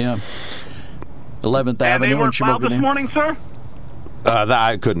mind. Yeah. 11th Avenue and they were in plowed this morning, sir?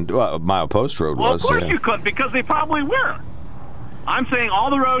 I couldn't. Mile Post Road was. Well, of course you could, because they probably were. I'm saying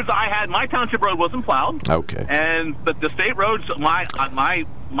all the roads I had, my township road wasn't plowed. Okay. But the state roads,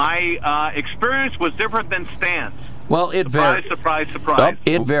 my experience was different than Stan's. Well, it varies. Surprise.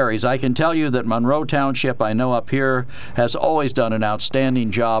 It varies. I can tell you that Monroe Township, I know up here, has always done an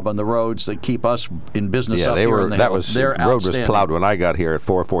outstanding job on the roads that keep us in business up here in the hills. The road was plowed when I got here at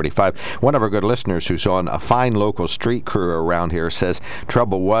 4:45. One of our good listeners who's on a fine local street crew around here says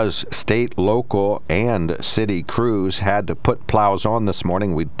trouble was state, local, and city crews had to put plows on this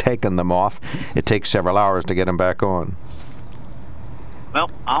morning. We'd taken them off. It takes several hours to get them back on. Well,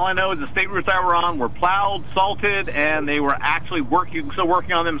 all I know is the state routes I were on were plowed, salted, and they were actually still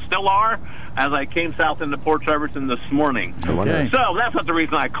working on them, still are, as I came south into Port Trevorton this morning. Okay. So that's not the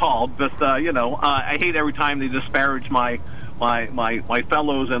reason I called. Just, I hate every time they disparage my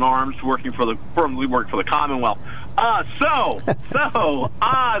fellows in arms working for the firm we work for the Commonwealth. So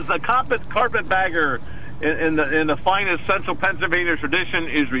Oz, the carpetbagger in the finest central Pennsylvania tradition,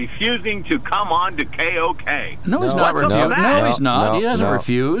 is refusing to come on to KOK. No, he's not refused. No, he's not. He hasn't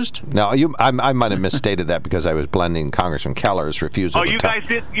refused. No, I might have misstated that because I was blending Congressman Keller's refusal. Oh, you guys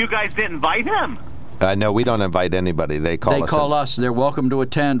didn't invite him? No, we don't invite anybody. They call us. They're welcome to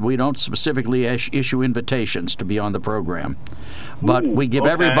attend. We don't specifically issue invitations to be on the program. But we give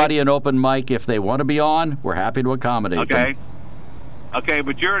everybody an open mic. If they want to be on, we're happy to accommodate them. Okay,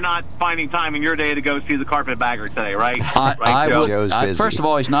 but you're not finding time in your day to go see the carpetbagger today, right? Joe's busy. First of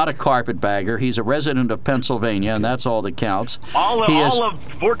all, he's not a carpetbagger. He's a resident of Pennsylvania, and that's all that counts. All of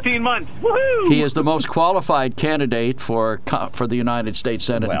 14 months. Woohoo! He is the most qualified candidate for the United States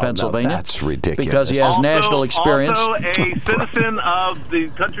Senate in Pennsylvania. No, that's ridiculous. Because he has national experience. Also a citizen of the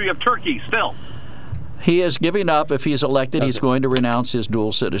country of Turkey, still. He is giving up. If he's elected, he's going to renounce his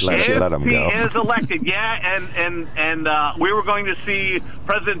dual citizenship. Let him go. He is elected, and we were going to see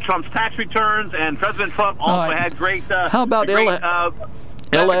President Trump's tax returns, and President Trump also had great. How about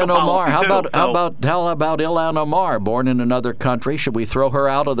Ilhan Omar? How about Ilhan Omar, born in another country? Should we throw her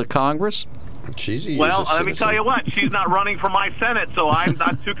out of the Congress? Well, let me tell you what. She's not running for my Senate, so I'm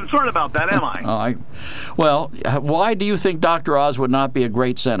not too concerned about that, am I? Well, why do you think Dr. Oz would not be a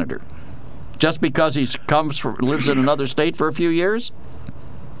great senator? Just because he lives in another state for a few years?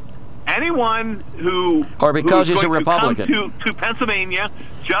 Anyone who... Or because he's a Republican. To come to Pennsylvania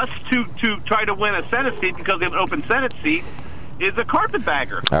just to try to win a Senate seat because they have an open Senate seat is a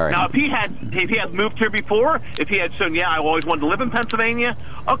carpetbagger. All right. Now, if he had moved here before, if he had said, I always wanted to live in Pennsylvania,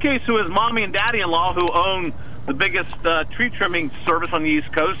 okay, so his mommy and daddy-in-law, who own the biggest tree trimming service on the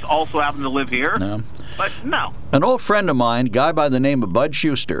East Coast, also happen to live here. No. But no. An old friend of mine, a guy by the name of Bud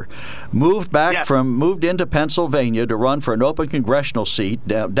Schuster, moved into Pennsylvania to run for an open congressional seat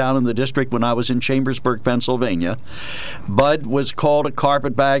down in the district when I was in Chambersburg, Pennsylvania. Bud was called a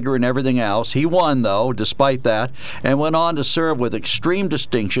carpetbagger and everything else. He won, though, despite that, and went on to serve with extreme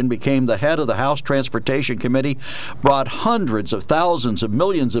distinction, became the head of the House Transportation Committee, brought hundreds of thousands of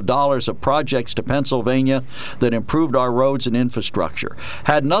millions of dollars of projects to Pennsylvania that improved our roads and infrastructure.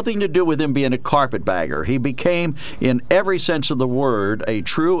 Had nothing to do with him being a carpetbagger. He became, in every sense of the word, a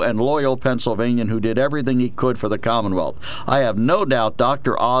true and loyal Pennsylvanian who did everything he could for the Commonwealth. I have no doubt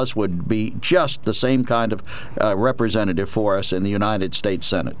Dr. Oz would be just the same kind of representative for us in the United States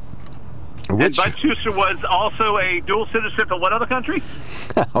Senate. And Bud Schuster was also a dual citizenship of what other country?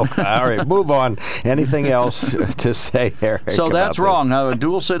 All right, move on. Anything else to say, Eric? So that's wrong. A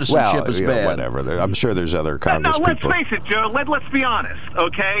dual citizenship is bad. Whatever. I'm sure there's other communist people. Let's face it, Joe. Let's be honest,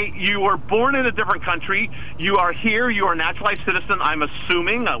 okay? You were born in a different country. You are here. You are a naturalized citizen. I'm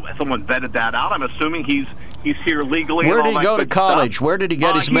assuming someone vetted that out. I'm assuming he's here legally. Where did he go to college? Where did he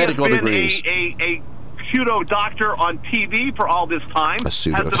get his medical degrees? A pseudo doctor on TV for all this time. Has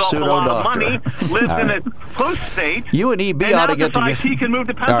developed a lot of money. Lives in a close state. You and EB ought to get together. He can move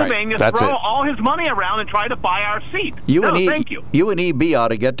to Pennsylvania, throw all his money around, and try to buy our seat. Thank you. You and EB ought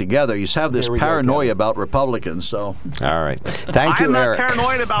to get together. You have this paranoia about Republicans. So. All right. Thank you, Eric. I'm not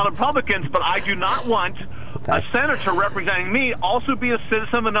paranoid about Republicans, but I do not want a senator representing me also be a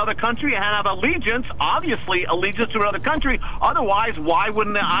citizen of another country and have allegiance to another country. Otherwise, why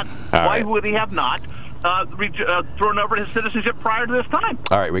would he have not thrown over his citizenship prior to this time?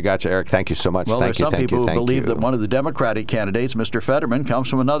 All right, we got you, Eric. Thank you so much. Well, there's some people who believe that one of the Democratic candidates, Mr. Fetterman, comes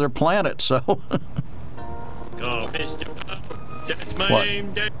from another planet. So. Mr. Plow, that's my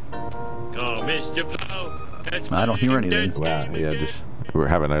name. Mr. Plow, that's my I don't hear anything. Wow, yeah, we're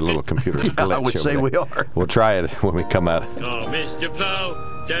having a little computer glitch. I would say we are. We'll try it when we come out. Mr.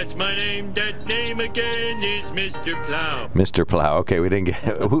 Plow, that's my name. That name again is Mr. Plow. Mr. Plow. Okay, we didn't get.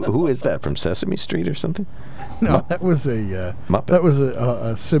 Who is that, from Sesame Street or something? No, that was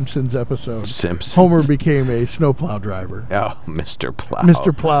a Simpsons episode. Simpsons. Homer became a snowplow driver. Oh, Mr. Plow.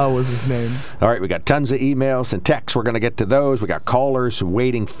 Mr. Plow was his name. All right, we got tons of emails and texts. We're going to get to those. We got callers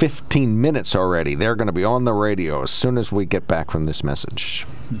waiting 15 minutes already. They're going to be on the radio as soon as we get back from this message.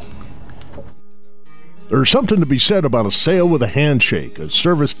 There's something to be said about a sale with a handshake, a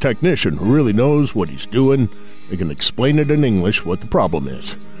service technician who really knows what he's doing. They can explain it in English what the problem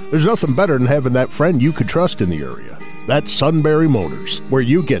is. There's nothing better than having that friend you could trust in the area. That's Sunbury Motors, where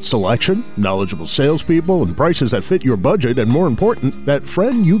you get selection, knowledgeable salespeople, and prices that fit your budget, and more important, that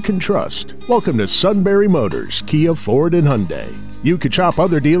friend you can trust. Welcome to Sunbury Motors, Kia, Ford, and Hyundai. You could shop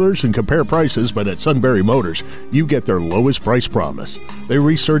other dealers and compare prices, but at Sunbury Motors, you get their lowest price promise. They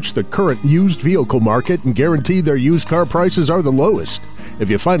research the current used vehicle market and guarantee their used car prices are the lowest. If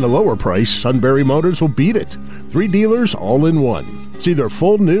you find a lower price, Sunbury Motors will beat it. 3 dealers all in one. See their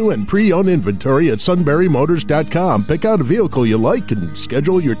full new and pre-owned inventory at sunburymotors.com. Pick out a vehicle you like and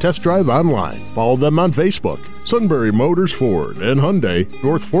schedule your test drive online. Follow them on Facebook. Sunbury Motors Ford and Hyundai,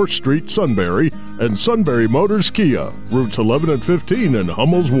 North 4th Street, Sunbury, and Sunbury Motors Kia, routes 11 and 15 in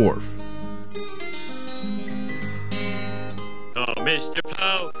Hummel's Wharf. Mr.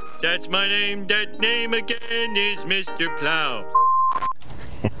 Plow, that's my name. That name again is Mr. Plow.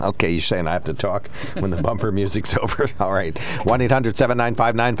 Okay, you're saying I have to talk when the bumper music's over? All right.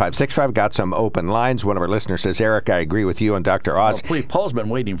 1-800-795-9565. Got some open lines. One of our listeners says, Eric, I agree with you and Dr. Oz. Well, Paul's been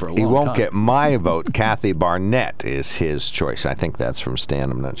waiting for a long time. He won't get my vote. Kathy Barnett is his choice. I think that's from Stan.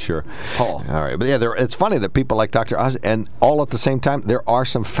 I'm not sure. Paul. All right. But yeah, it's funny that people like Dr. Oz, and all at the same time, there are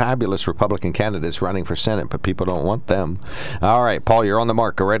some fabulous Republican candidates running for Senate, but people don't want them. All right, Paul, you're on the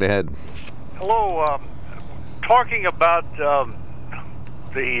mark. Go right ahead. Hello. Talking about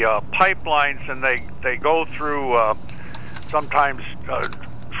the pipelines, and they go through sometimes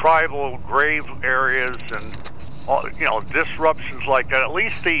tribal grave areas and disruptions like that. At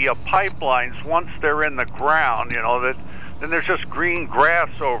least the pipelines, once they're in the ground, then there's just green grass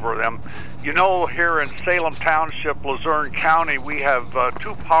over them. Here in Salem Township, Luzerne County, we have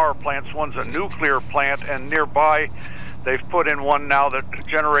 2 power plants. One's a nuclear plant, and nearby they've put in one now that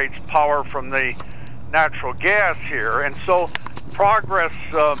generates power from the natural gas here. And so Progress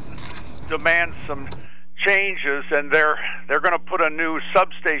demands some changes, and they're going to put a new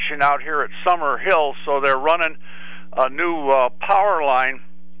substation out here at Summer Hill. So they're running a new power line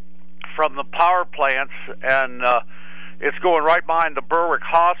from the power plants, and it's going right behind the Berwick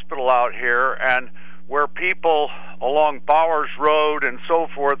Hospital out here, and where people along Bowers Road and so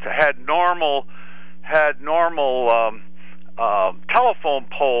forth had normal telephone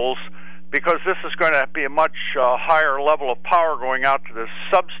poles. Because this is going to be a much higher level of power going out to the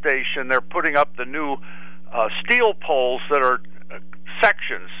substation, they're putting up the new steel poles that are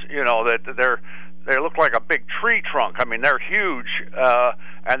sections. That they look like a big tree trunk. I mean, they're huge.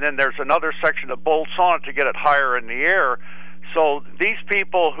 And then there's another section that bolts on it to get it higher in the air. So these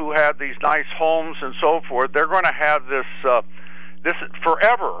people who have these nice homes and so forth, they're going to have this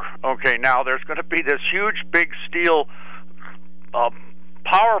forever. Okay, now there's going to be this huge, big steel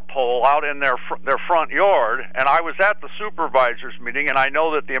power pole out in their front yard, and I was at the supervisors meeting, and I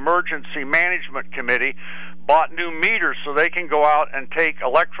know that the Emergency Management Committee bought new meters so they can go out and take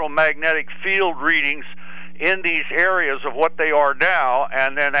electromagnetic field readings in these areas of what they are now,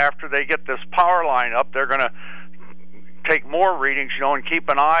 and then after they get this power line up, they're going to take more readings, and keep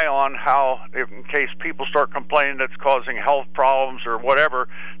an eye on how, in case people start complaining that's causing health problems or whatever,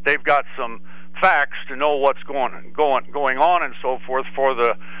 they've got some facts to know what's going on and so forth for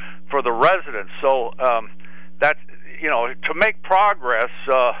the residents. So that to make progress,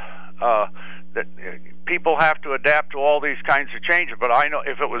 that people have to adapt to all these kinds of changes. But I know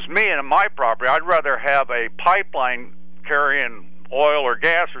if it was me and in my property, I'd rather have a pipeline carrying oil or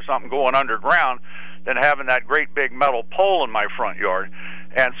gas or something going underground than having that great big metal pole in my front yard.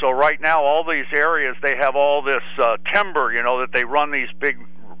 And so right now, all these areas, they have all this timber, that they run these big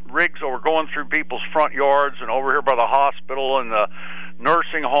rigs over going through people's front yards and over here by the hospital and the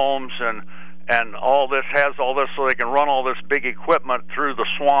nursing homes, and all this has all this so they can run all this big equipment through the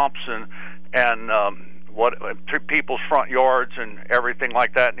swamps and through people's front yards and everything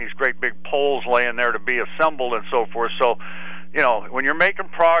like that, and these great big poles laying there to be assembled and so forth. So, when you're making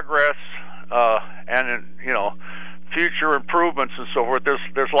progress and future improvements and so forth,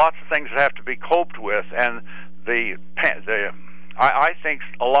 there's lots of things that have to be coped with, and I think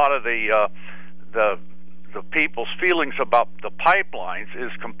a lot of the people's feelings about the pipelines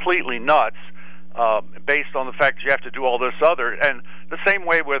is completely nuts, based on the fact that you have to do all this other. And the same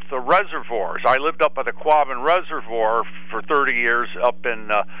way with the reservoirs. I lived up by the Quabbin Reservoir for 30 years up in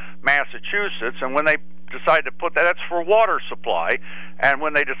Massachusetts, and when they decided to put that's for water supply, and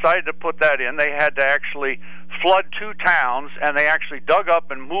when they decided to put that in, they had to actually flood 2 towns, and they actually dug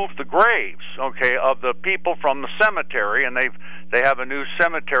up and moved the graves, of the people from the cemetery, and they have a new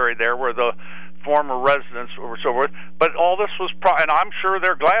cemetery there where the former residents or so forth. But all this was, and I'm sure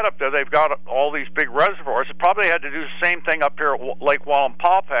they're glad up there. They've got all these big reservoirs. It probably had to do the same thing up here at Lake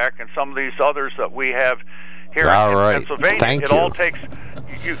Wallenpaupack and some of these others that we have here in Pennsylvania. Thank it you. all takes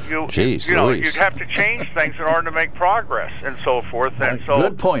you'd have to change things in order to make progress and so forth. And so,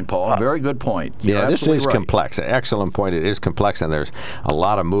 good point, Paul. Very good point. Yeah, this is right. complex. Excellent point. It is complex, and there's a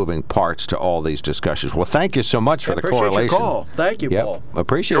lot of moving parts to all these discussions. Well, thank you so much for the correlation. Your call. Thank you, Paul.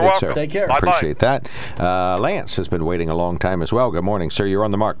 Appreciate You're it, sir. welcome. Take care. Appreciate that. Lance has been waiting a long time as well. Good morning, sir. You're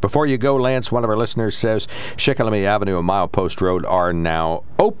on the mark. Before you go, Lance, one of our listeners says Shikellamy Avenue and Milepost Road are now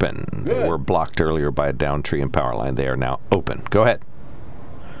open. Good. They were blocked earlier by a downed tree and power line. They are now open. Go ahead.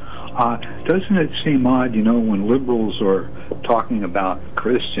 Doesn't it seem odd, when liberals are talking about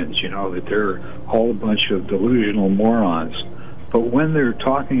Christians, that they're all a bunch of delusional morons, but when they're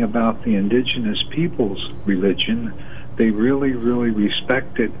talking about the indigenous people's religion, they really, really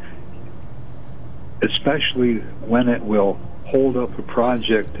respect it, especially when it will hold up a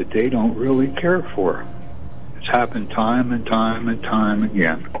project that they don't really care for. It's happened time and time and time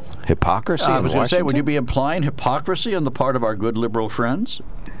again. Hypocrisy I was going to say, would you be implying hypocrisy on the part of our good liberal friends?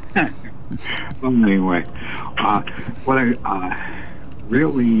 Well, anyway, what I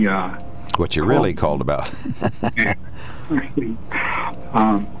really... what you really called about.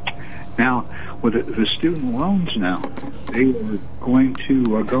 Now, with the student loans now, they are going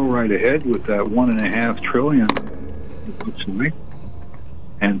to go right ahead with that $1.5 trillion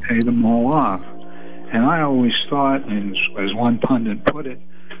and pay them all off. And I always thought, and as one pundit put it,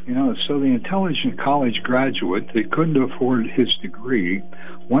 so the intelligent college graduate that couldn't afford his degree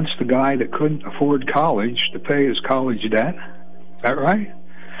wants the guy that couldn't afford college to pay his college debt. Is that right?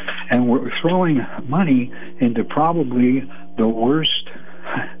 And we're throwing money into probably the worst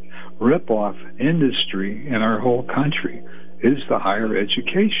rip-off industry in our whole country is the higher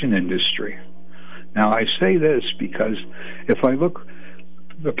education industry. Now, I say this because if I look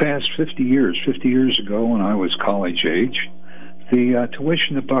the past 50 years ago when I was college age, the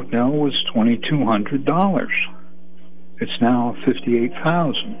tuition at Bucknell was $2,200. It's now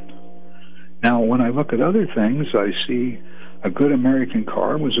 $58,000. Now, when I look at other things, I see a good American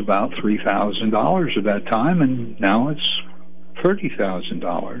car was about $3,000 at that time, and now it's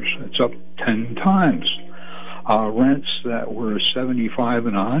 $30,000. It's up 10 times. Rents that were $75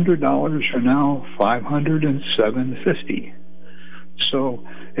 and $100 are now $500 and $750. So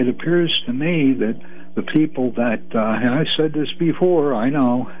it appears to me that the people that, and I said this before, I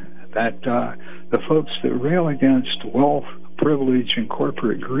know, that the folks that rail against wealth, privilege, and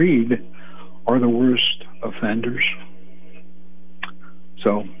corporate greed are the worst offenders.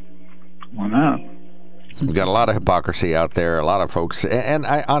 So, why not? We've got a lot of hypocrisy out there, a lot of folks, and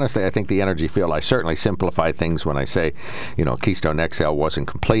I honestly, I think the energy field, I certainly simplify things when I say, Keystone XL wasn't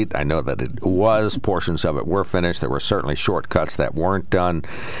complete. I know that it was. Portions of it were finished. There were certainly shortcuts that weren't done,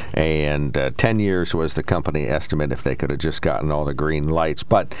 and 10 years was the company estimate if they could have just gotten all the green lights.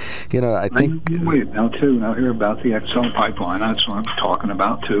 But, I think... Wait, now hear about the XL pipeline. That's what I'm talking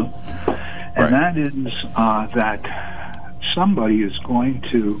about, too. and that is that somebody is going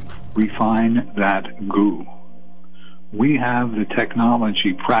to refine that goo. We have the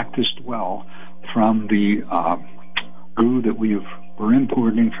technology practiced well from the goo that we're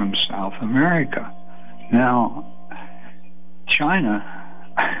importing from South America. Now, China,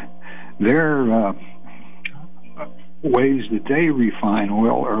 their ways that they refine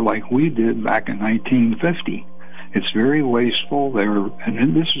oil are like we did back in 1950. It's very wasteful.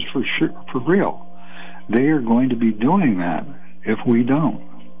 And this is for real. They are going to be doing that if we don't.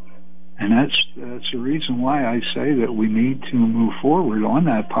 And that's the reason why I say that we need to move forward on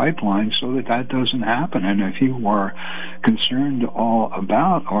that pipeline so that doesn't happen. And if you are concerned all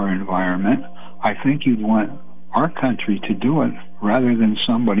about our environment, I think you'd want our country to do it rather than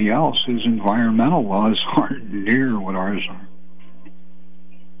somebody else whose environmental laws aren't near what ours are.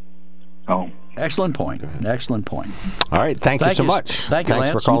 So, excellent point. Excellent point. All right. Thank you so much. Thank you,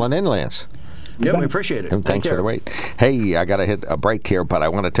 Lance. Thanks for calling in, Lance. Yeah, we appreciate it. And thanks for the wait. Hey, I got to hit a break here, but I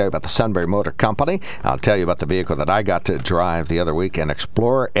want to tell you about the Sunbury Motor Company. I'll tell you about the vehicle that I got to drive the other week, an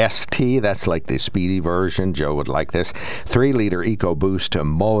Explorer ST. That's like the speedy version. Joe would like this. 3-liter EcoBoost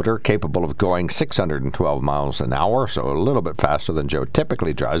motor capable of going 612 miles an hour, so a little bit faster than Joe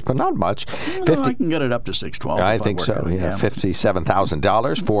typically drives, but not much. I can get it up to 612. I think so, yeah.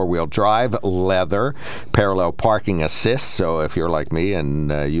 $57,000, four-wheel drive, leather, parallel parking assist. So if you're like me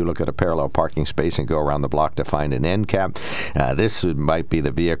and you look at a parallel parking space and go around the block to find an end cap, this might be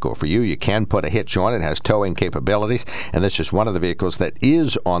the vehicle for you. You can put a hitch on it. It has towing capabilities, and this is one of the vehicles that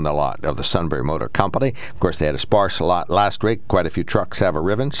is on the lot of the Sunbury Motor Company. Of course, they had a sparse lot last week. Quite a few trucks have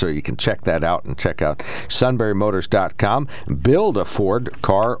arriven, so you can check that out and check out sunburymotors.com. Build a Ford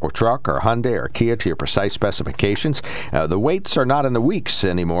car or truck or Hyundai or Kia to your precise specifications. The weights are not in the weeks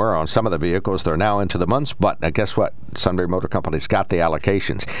anymore on some of the vehicles. They're now into the months, but guess what? Sunbury Motor Company's got the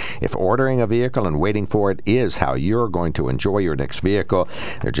allocations. If ordering a vehicle and waiting for it is how you're going to enjoy your next vehicle,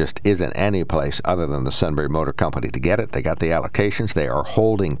 there just isn't any place other than the Sunbury Motor Company to get it. They got the allocations. They are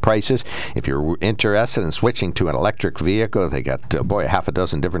holding prices. If you're interested in switching to an electric vehicle, they got, a half a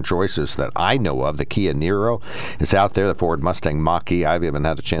dozen different choices that I know of. The Kia Niro is out there. The Ford Mustang Mach-E. I've even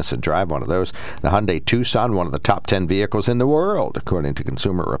had a chance to drive one of those. The Hyundai Tucson, one of the top 10 vehicles in the world, according to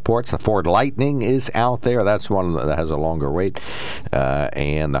Consumer Reports. The Ford Lightning is out there. That's one that has a longer wait.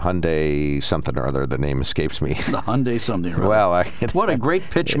 And the Hyundai something or other, the name escapes me. The Hyundai something or other. Well, what a great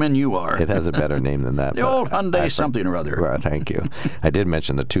pitchman you are. It has a better name than that. The old Hyundai something or other. Well, thank you. I did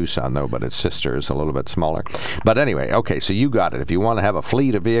mention the Tucson, though, but its sister is a little bit smaller. But anyway, okay, so you got it. If you want to have a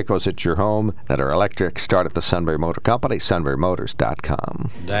fleet of vehicles at your home that are electric, start at the Sunbury Motor Company,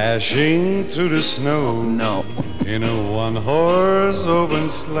 sunburymotors.com. Dashing through the snow in a one-horse open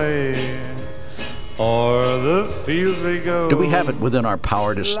sleigh. O'er the fields we go. Do we have it within our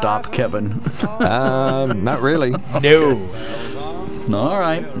power to stop, Kevin? Not really. No. All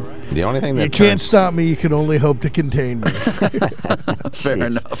right. The only thing that you can't stop me. You can only hope to contain me. Fair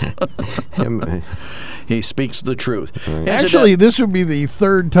enough. He speaks the truth. Actually, this would be the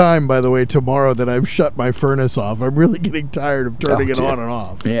third time, by the way, tomorrow that I've shut my furnace off. I'm really getting tired of turning it on and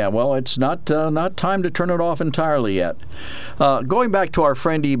off. Yeah, well, it's not time to turn it off entirely yet. Going back to our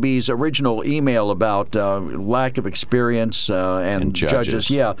friend EB's original email about lack of experience and judges.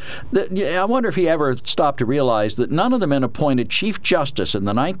 Yeah, I wonder if he ever stopped to realize that none of the men appointed Chief Justice in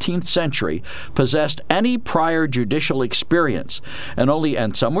the 19th century possessed any prior judicial experience,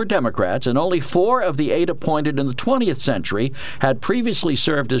 and some were Democrats, and only 4 of the 8 appointed in the 20th century had previously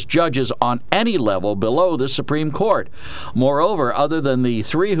served as judges on any level below the Supreme Court. Moreover, other than the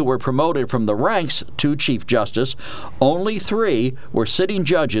 3 who were promoted from the ranks to Chief Justice, only 3 were sitting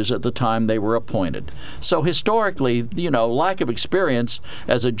judges at the time they were appointed. So historically, lack of experience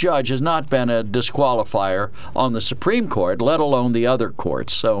as a judge has not been a disqualifier on the Supreme Court, let alone the other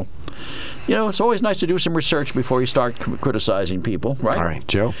courts. So, it's always nice to do some research before you start criticizing people, right? All right,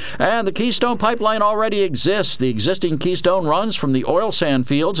 Joe. And the Keystone Pipeline already exists. The existing Keystone runs from the oil sand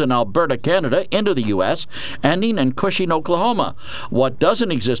fields in Alberta, Canada, into the U.S., ending in Cushing, Oklahoma. What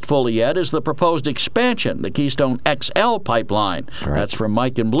doesn't exist fully yet is the proposed expansion, the Keystone XL pipeline. Right. That's from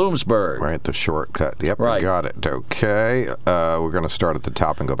Mike in Bloomsburg. Right, the shortcut. Yep, right. Got it. Okay. We're going to start at the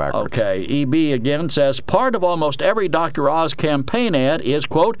top and go backwards. Okay. EB again says, part of almost every Dr. Oz campaign ad is,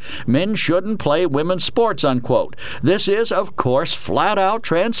 quote, men should shouldn't play women's sports, unquote. This is, of course, flat-out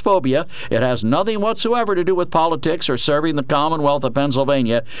transphobia. It has nothing whatsoever to do with politics or serving the Commonwealth of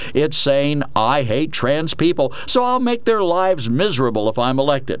Pennsylvania. It's saying, I hate trans people, so I'll make their lives miserable if I'm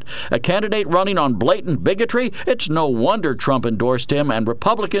elected. A candidate running on blatant bigotry? It's no wonder Trump endorsed him, and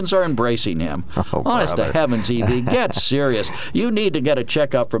Republicans are embracing him. Honest to heavens, E.B., get serious. You need to get a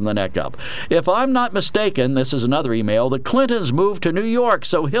checkup from the neck up. If I'm not mistaken, this is another email, the Clintons moved to New York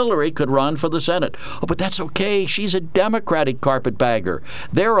so Hillary could run for the Senate. Oh, but that's okay. She's a Democratic carpetbagger.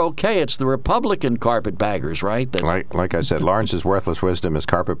 They're okay. It's the Republican carpetbaggers, right? Like I said, Lawrence's worthless wisdom is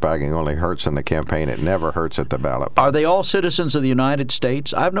carpetbagging only hurts in the campaign. It never hurts at the ballot. Are they all citizens of the United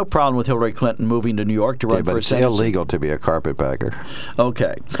States? I have no problem with Hillary Clinton moving to New York to run for a Senate. It's illegal to be a carpetbagger.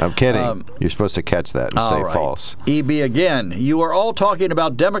 Okay. I'm kidding. You're supposed to catch that and say false. E.B. again. You are all talking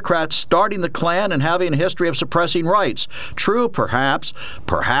about Democrats starting the Klan and having a history of suppressing rights. True, perhaps.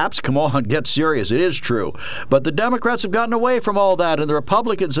 Perhaps? Come on, get serious. It is true. But the Democrats have gotten away from all that, and the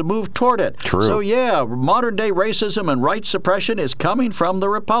Republicans have moved toward it. True. So, yeah, modern-day racism and rights suppression is coming from the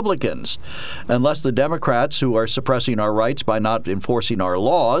Republicans. Unless the Democrats, who are suppressing our rights by not enforcing our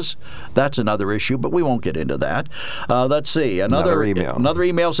laws, that's another issue, but we won't get into that. Let's see. Another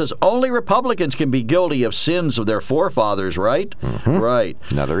email says, only Republicans can be guilty of sins of their forefathers, right? Mm-hmm. Right.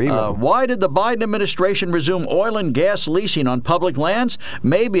 Another email. Why did the Biden administration resume oil and gas leasing on public lands?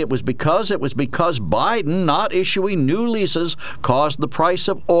 Maybe it was because Biden not issuing new leases caused the price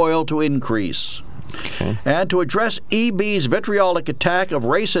of oil to increase. Okay. And to address E.B.'s vitriolic attack of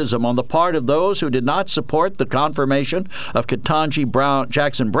racism on the part of those who did not support the confirmation of Ketanji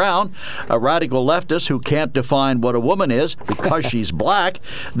Jackson Brown, a radical leftist who can't define what a woman is because she's black,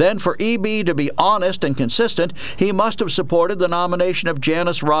 then for E.B. to be honest and consistent, he must have supported the nomination of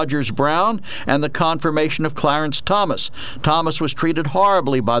Janice Rogers Brown and the confirmation of Clarence Thomas. Thomas was treated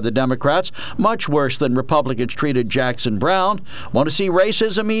horribly by the Democrats, much worse than Republicans treated Jackson Brown. Want to see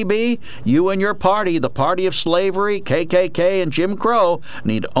racism, E.B.? You and your party, the party of slavery, KKK, and Jim Crow,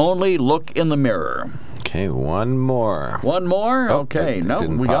 need only look in the mirror. Okay, one more. One more? Okay, no,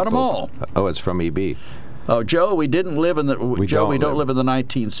 we got them all. Oh, it's from EB. Oh, Joe, we didn't live in the we don't live in the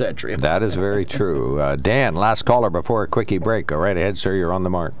 19th century. That is very true. Dan, last caller before a quickie break. Go right ahead, sir. You're on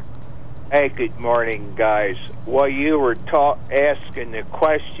the mark. Hey, good morning, guys. Well, you were asking the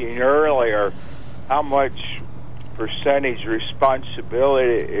question earlier, how much percentage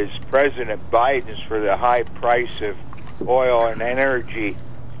responsibility is President Biden's for the high price of oil and energy?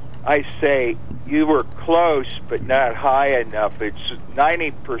 I say you were close, but not high enough. It's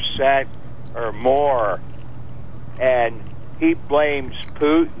 90% or more. And he blames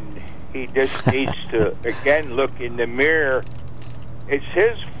Putin. He just needs to, again, look in the mirror. It's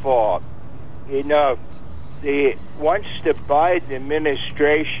his fault. You know, once the Biden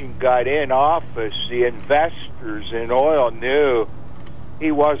administration got in office, the investors in oil knew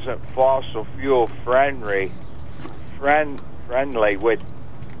he wasn't fossil fuel friendly with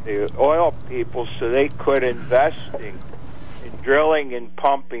the oil people, so they quit investing in drilling and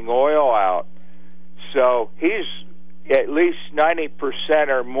pumping oil out. So he's at least 90%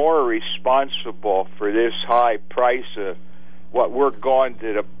 or more responsible for this high price of what we're going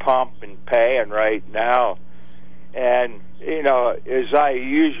to the pump and paying right now. And, you know, as I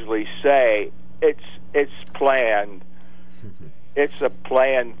usually say, it's planned. It's a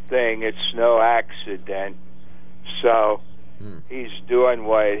planned thing. It's no accident. So he's doing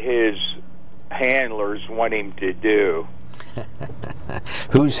what his handlers want him to do.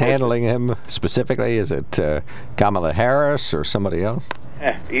 Who's handling him specifically? Is it Kamala Harris or somebody else?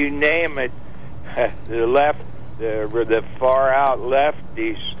 You name it. The left, the far-out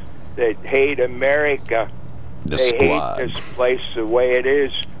lefties that hate America. They hate this place the way it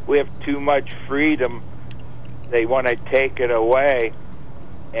is. We have too much freedom. They want to take it away.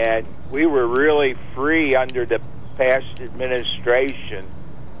 And we were really free under the past administration.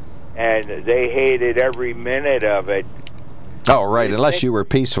 And they hated every minute of it. Oh, right. Unless you were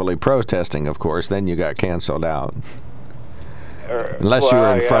peacefully protesting, of course, then you got canceled out. Unless you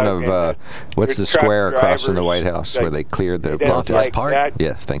were in front of, what's the square across from the White House where they cleared the Lafayette Park?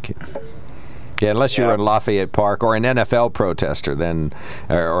 Yes, thank you. Yeah, unless you were in Lafayette Park or an NFL protester, then,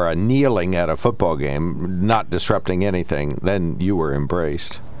 or a kneeling at a football game, not disrupting anything, then you were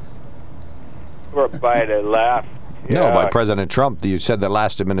embraced. Or by the left. No, by President Trump. You said the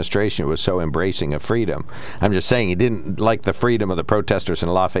last administration was so embracing of freedom. I'm just saying he didn't like the freedom of the protesters in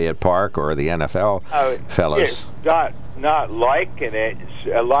Lafayette Park or the NFL fellas. It's not liking it. It's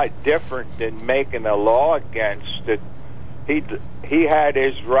a lot different than making a law against it. He had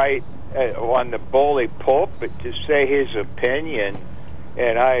his right on the bully pulpit to say his opinion,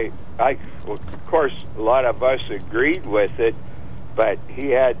 and I Well, of course, a lot of us agreed with it, but he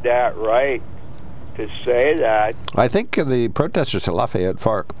had that right to say that. I think the protesters at Lafayette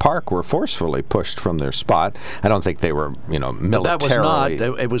Park were forcefully pushed from their spot. I don't think they were, militarily. But that was not.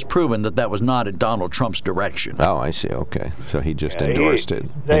 It was proven that was not at Donald Trump's direction. Oh, I see. Okay, so he just endorsed it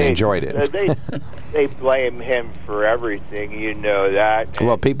and enjoyed it. They blame him for everything. You know that.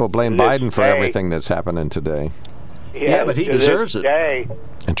 Well, people blame Biden for everything that's happening today. Yeah, but he deserves it.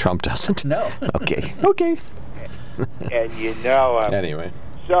 And Trump doesn't. No. Okay. And anyway.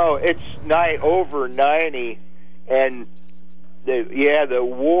 So it's over 90, and the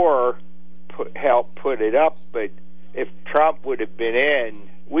war helped put it up. But if Trump would have been in,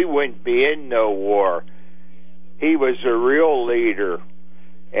 we wouldn't be in no war. He was a real leader,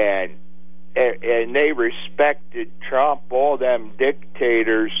 and they respected Trump. All them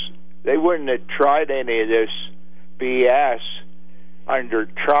dictators, they wouldn't have tried any of this BS under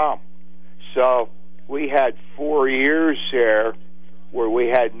Trump. So we had 4 years there where we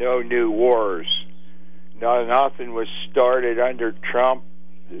had no new wars. Nothing was started under Trump.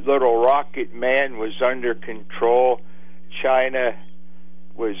 Little Rocket Man was under control. China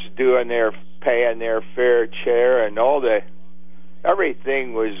was paying their fair share, and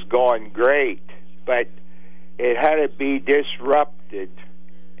everything was going great. But it had to be disrupted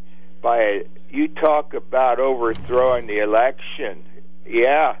by. You talk about overthrowing the election.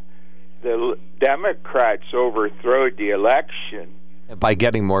 Yeah, the Democrats overthrew the election. By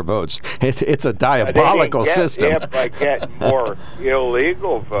getting more votes. It's a diabolical system. Yeah, by getting more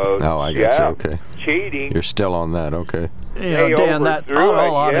illegal votes. Oh, I got you. Okay. Cheating. You're still on that. Okay. Dan, that, in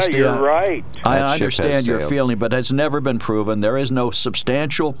all honesty, you're right. I understand your feeling, but it's never been proven. There is no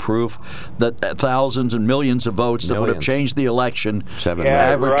substantial proof that thousands and millions of votes that would have changed the election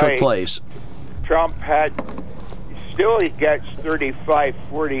ever took place. Trump he gets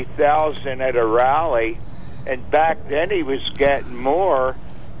 40,000 at a rally. And back then he was getting more.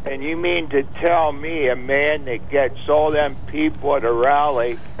 And you mean to tell me a man that gets all them people at a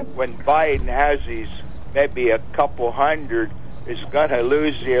rally when Biden has maybe a couple hundred is going to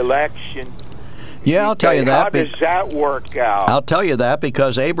lose the election? Yeah, I'll tell you that. How does that work out? I'll tell you that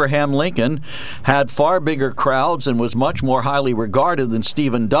because Abraham Lincoln had far bigger crowds and was much more highly regarded than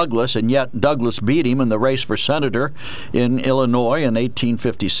Stephen Douglas, and yet Douglas beat him in the race for senator in Illinois in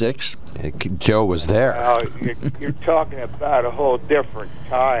 1856. Joe was there. You're talking about a whole different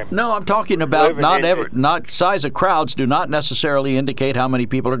time. No, I'm talking about not size of crowds do not necessarily indicate how many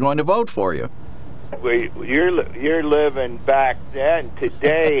people are going to vote for you. You're living back then.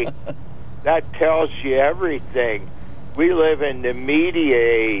 Today, that tells you everything. We live in the media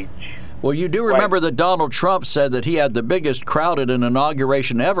age. Well, you do remember that Donald Trump said that he had the biggest crowd at an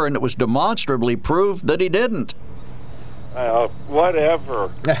inauguration ever, and it was demonstrably proved that he didn't.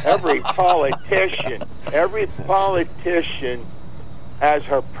 Whatever. Every politician has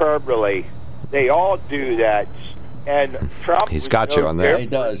hyperbole. They all do that. And Trump He's got you on that. He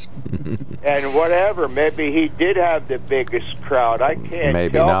does. And whatever, maybe he did have the biggest crowd. I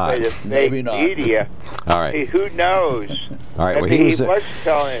can't tell by the fake media. All right. Who knows? All right. Maybe he was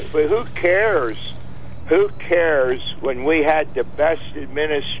telling it, but who cares? Who cares when we had the best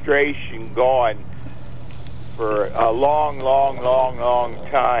administration going for a long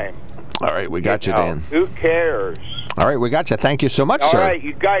time? All right, we got you, Dan. Who cares? All right, we got you. Thank you so much, sir. All right,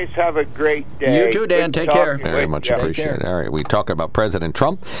 you guys have a great day. You too, Dan. Take care. Very much appreciated. All right, we talk about President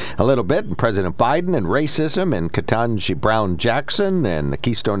Trump a little bit, and President Biden, and racism, and Ketanji Brown Jackson, and the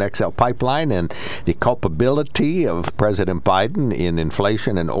Keystone XL pipeline, and the culpability of President Biden in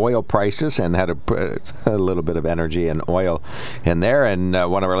inflation and oil prices, and had a little bit of energy and oil in there. And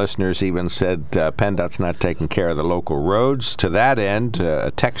one of our listeners even said PennDOT's not taking care of the local roads. To that end,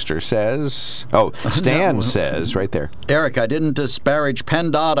 a texter says, Stan says right there. Eric, I didn't disparage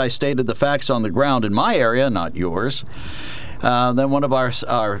PennDOT. I stated the facts on the ground in my area, not yours. Then one of our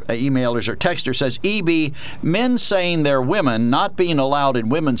emailers or texter says, EB, men saying they're women not being allowed in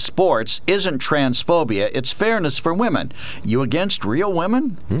women's sports isn't transphobia. It's fairness for women. You against real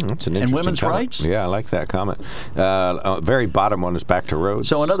women that's an interesting and women's comment. rights? Yeah, I like that comment. Very bottom one is back to roads.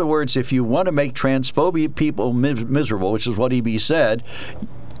 So in other words, if you want to make transphobia people miserable, which is what EB said,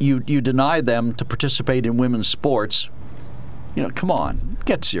 you deny them to participate in women's sports Come on,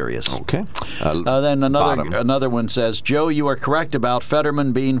 get serious. Okay. Then another one says, Joe, you are correct about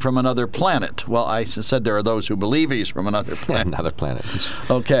Fetterman being from another planet. Well, I said there are those who believe he's from another planet. Another planet.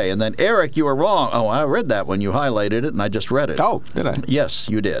 Okay, and then Eric, you are wrong. Oh, I read that when you highlighted it, and I just read it. Oh, did I? Yes,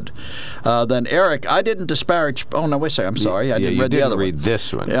 you did. Then Eric, I didn't disparage. Oh no, wait a second. I'm sorry. I didn't read the other one. You didn't read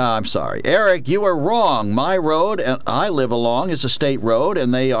this one. Yeah, I'm sorry. Eric, you are wrong. My road I live along is a state road,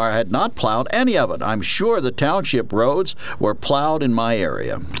 and they had not plowed any of it. I'm sure the township roads were plowed in my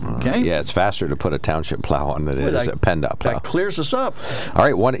area. Okay. Yeah, it's faster to put a township plow on than it is a PennDOT plow. That clears us up. All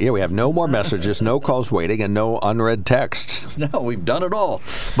right, we have no more messages, no calls waiting, and no unread texts. No, we've done it all.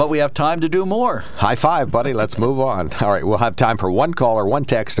 But we have time to do more. High five, buddy. Let's move on. All right, we'll have time for one caller, one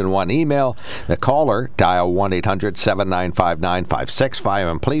text, and one email. The caller, dial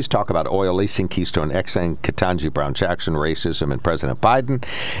 1-800-795-9565, and please talk about oil leasing, Keystone XN, Ketanji Brown Jackson, racism, and President Biden.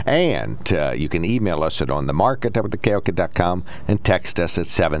 And you can email us at onthemark@wkok.com and text us at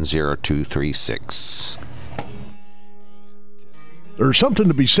 70236. There's something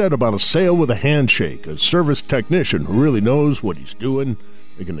to be said about a sale with a handshake. A service technician who really knows what he's doing.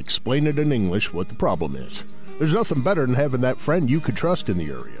 They can explain it in English what the problem is. There's nothing better than having that friend you could trust in the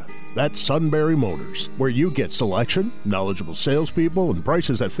area. That's Sunbury Motors, where you get selection, knowledgeable salespeople, and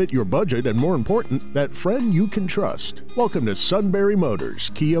prices that fit your budget, and more important, that friend you can trust. Welcome to Sunbury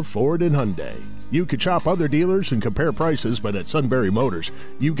Motors, Kia, Ford, and Hyundai. You could shop other dealers and compare prices, but at Sunbury Motors,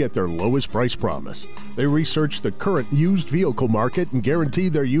 you get their lowest price promise. They research the current used vehicle market and guarantee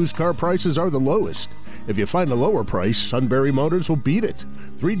their used car prices are the lowest. If you find a lower price, Sunbury Motors will beat it.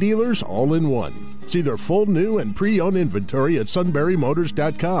 3 dealers all in one. See their full new and pre-owned inventory at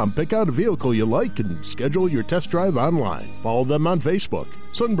sunburymotors.com. Pick out a vehicle you like and schedule your test drive online. Follow them on Facebook.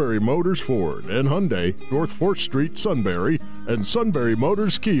 Sunbury Motors Ford and Hyundai, North 4th Street, Sunbury, and Sunbury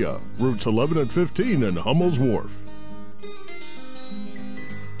Motors Kia, routes 11 and 15 in Hummel's Wharf.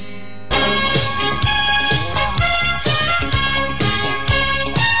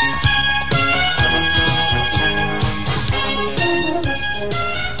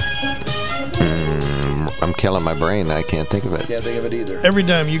 I'm killing my brain. I can't think of it. Can't think of it either. Every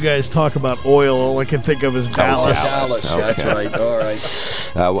time you guys talk about oil, all I can think of is Dallas. Dallas. Okay. That's right. All right.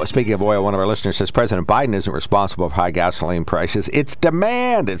 Speaking of oil, one of our listeners says President Biden isn't responsible for high gasoline prices. It's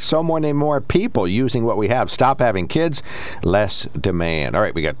demand. It's so many more people using what we have. Stop having kids, less demand. All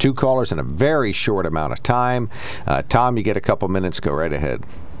right, we got 2 callers in a very short amount of time. Tom, you get a couple minutes. Go right ahead.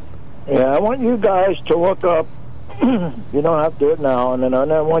 Yeah, I want you guys to look up. You don't have to do it now, and then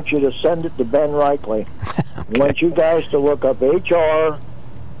I want you to send it to Ben Reichley. I want you guys to look up HR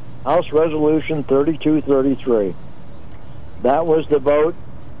House Resolution 3233. That was the vote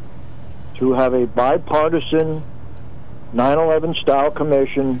to have a bipartisan 9/11 style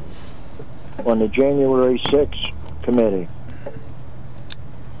commission on the January 6th committee.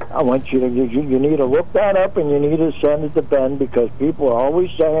 I want you to you need to look that up, and you need to send it to Ben, because people are always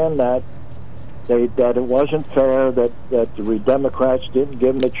saying that it wasn't fair, that the Democrats didn't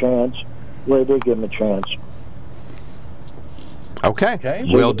give him a chance. Well, they did give him a chance. Okay.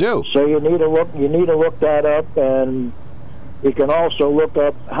 Will do. So you need to look that up, and you can also look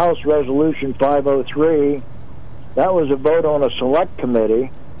up House Resolution 503. That was a vote on a select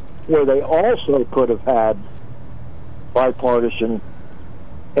committee where they also could have had bipartisan,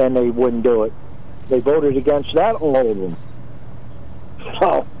 and they wouldn't do it. They voted against that, all of them.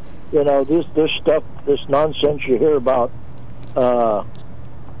 So, this stuff, this nonsense you hear about,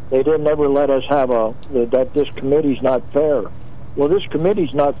 they didn't ever let us have that this committee's not fair. Well, this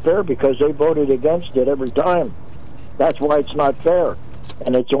committee's not fair because they voted against it every time. That's why it's not fair.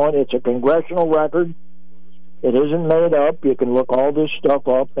 And it's a congressional record. It isn't made up. You can look all this stuff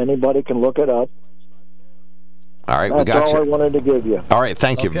up. Anybody can look it up. All right, we got you. That's all I wanted to give you. All right,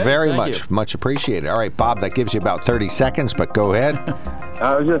 thank you very much. Much appreciated. All right, Bob, that gives you about 30 seconds, but go ahead.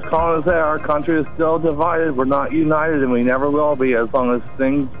 I was just calling to say our country is still divided. We're not united, and we never will be as long as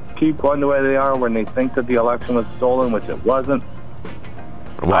things keep going the way they are when they think that the election was stolen, which it wasn't.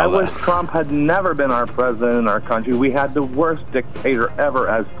 Well, I wish Trump had never been our president in our country. We had the worst dictator ever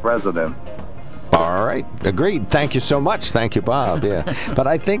as president. All right. Agreed. Thank you so much. Thank you, Bob. Yeah. But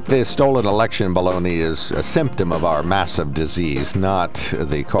I think the stolen election baloney is a symptom of our massive disease, not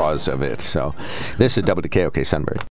the cause of it. So this is WKOK Sunbury.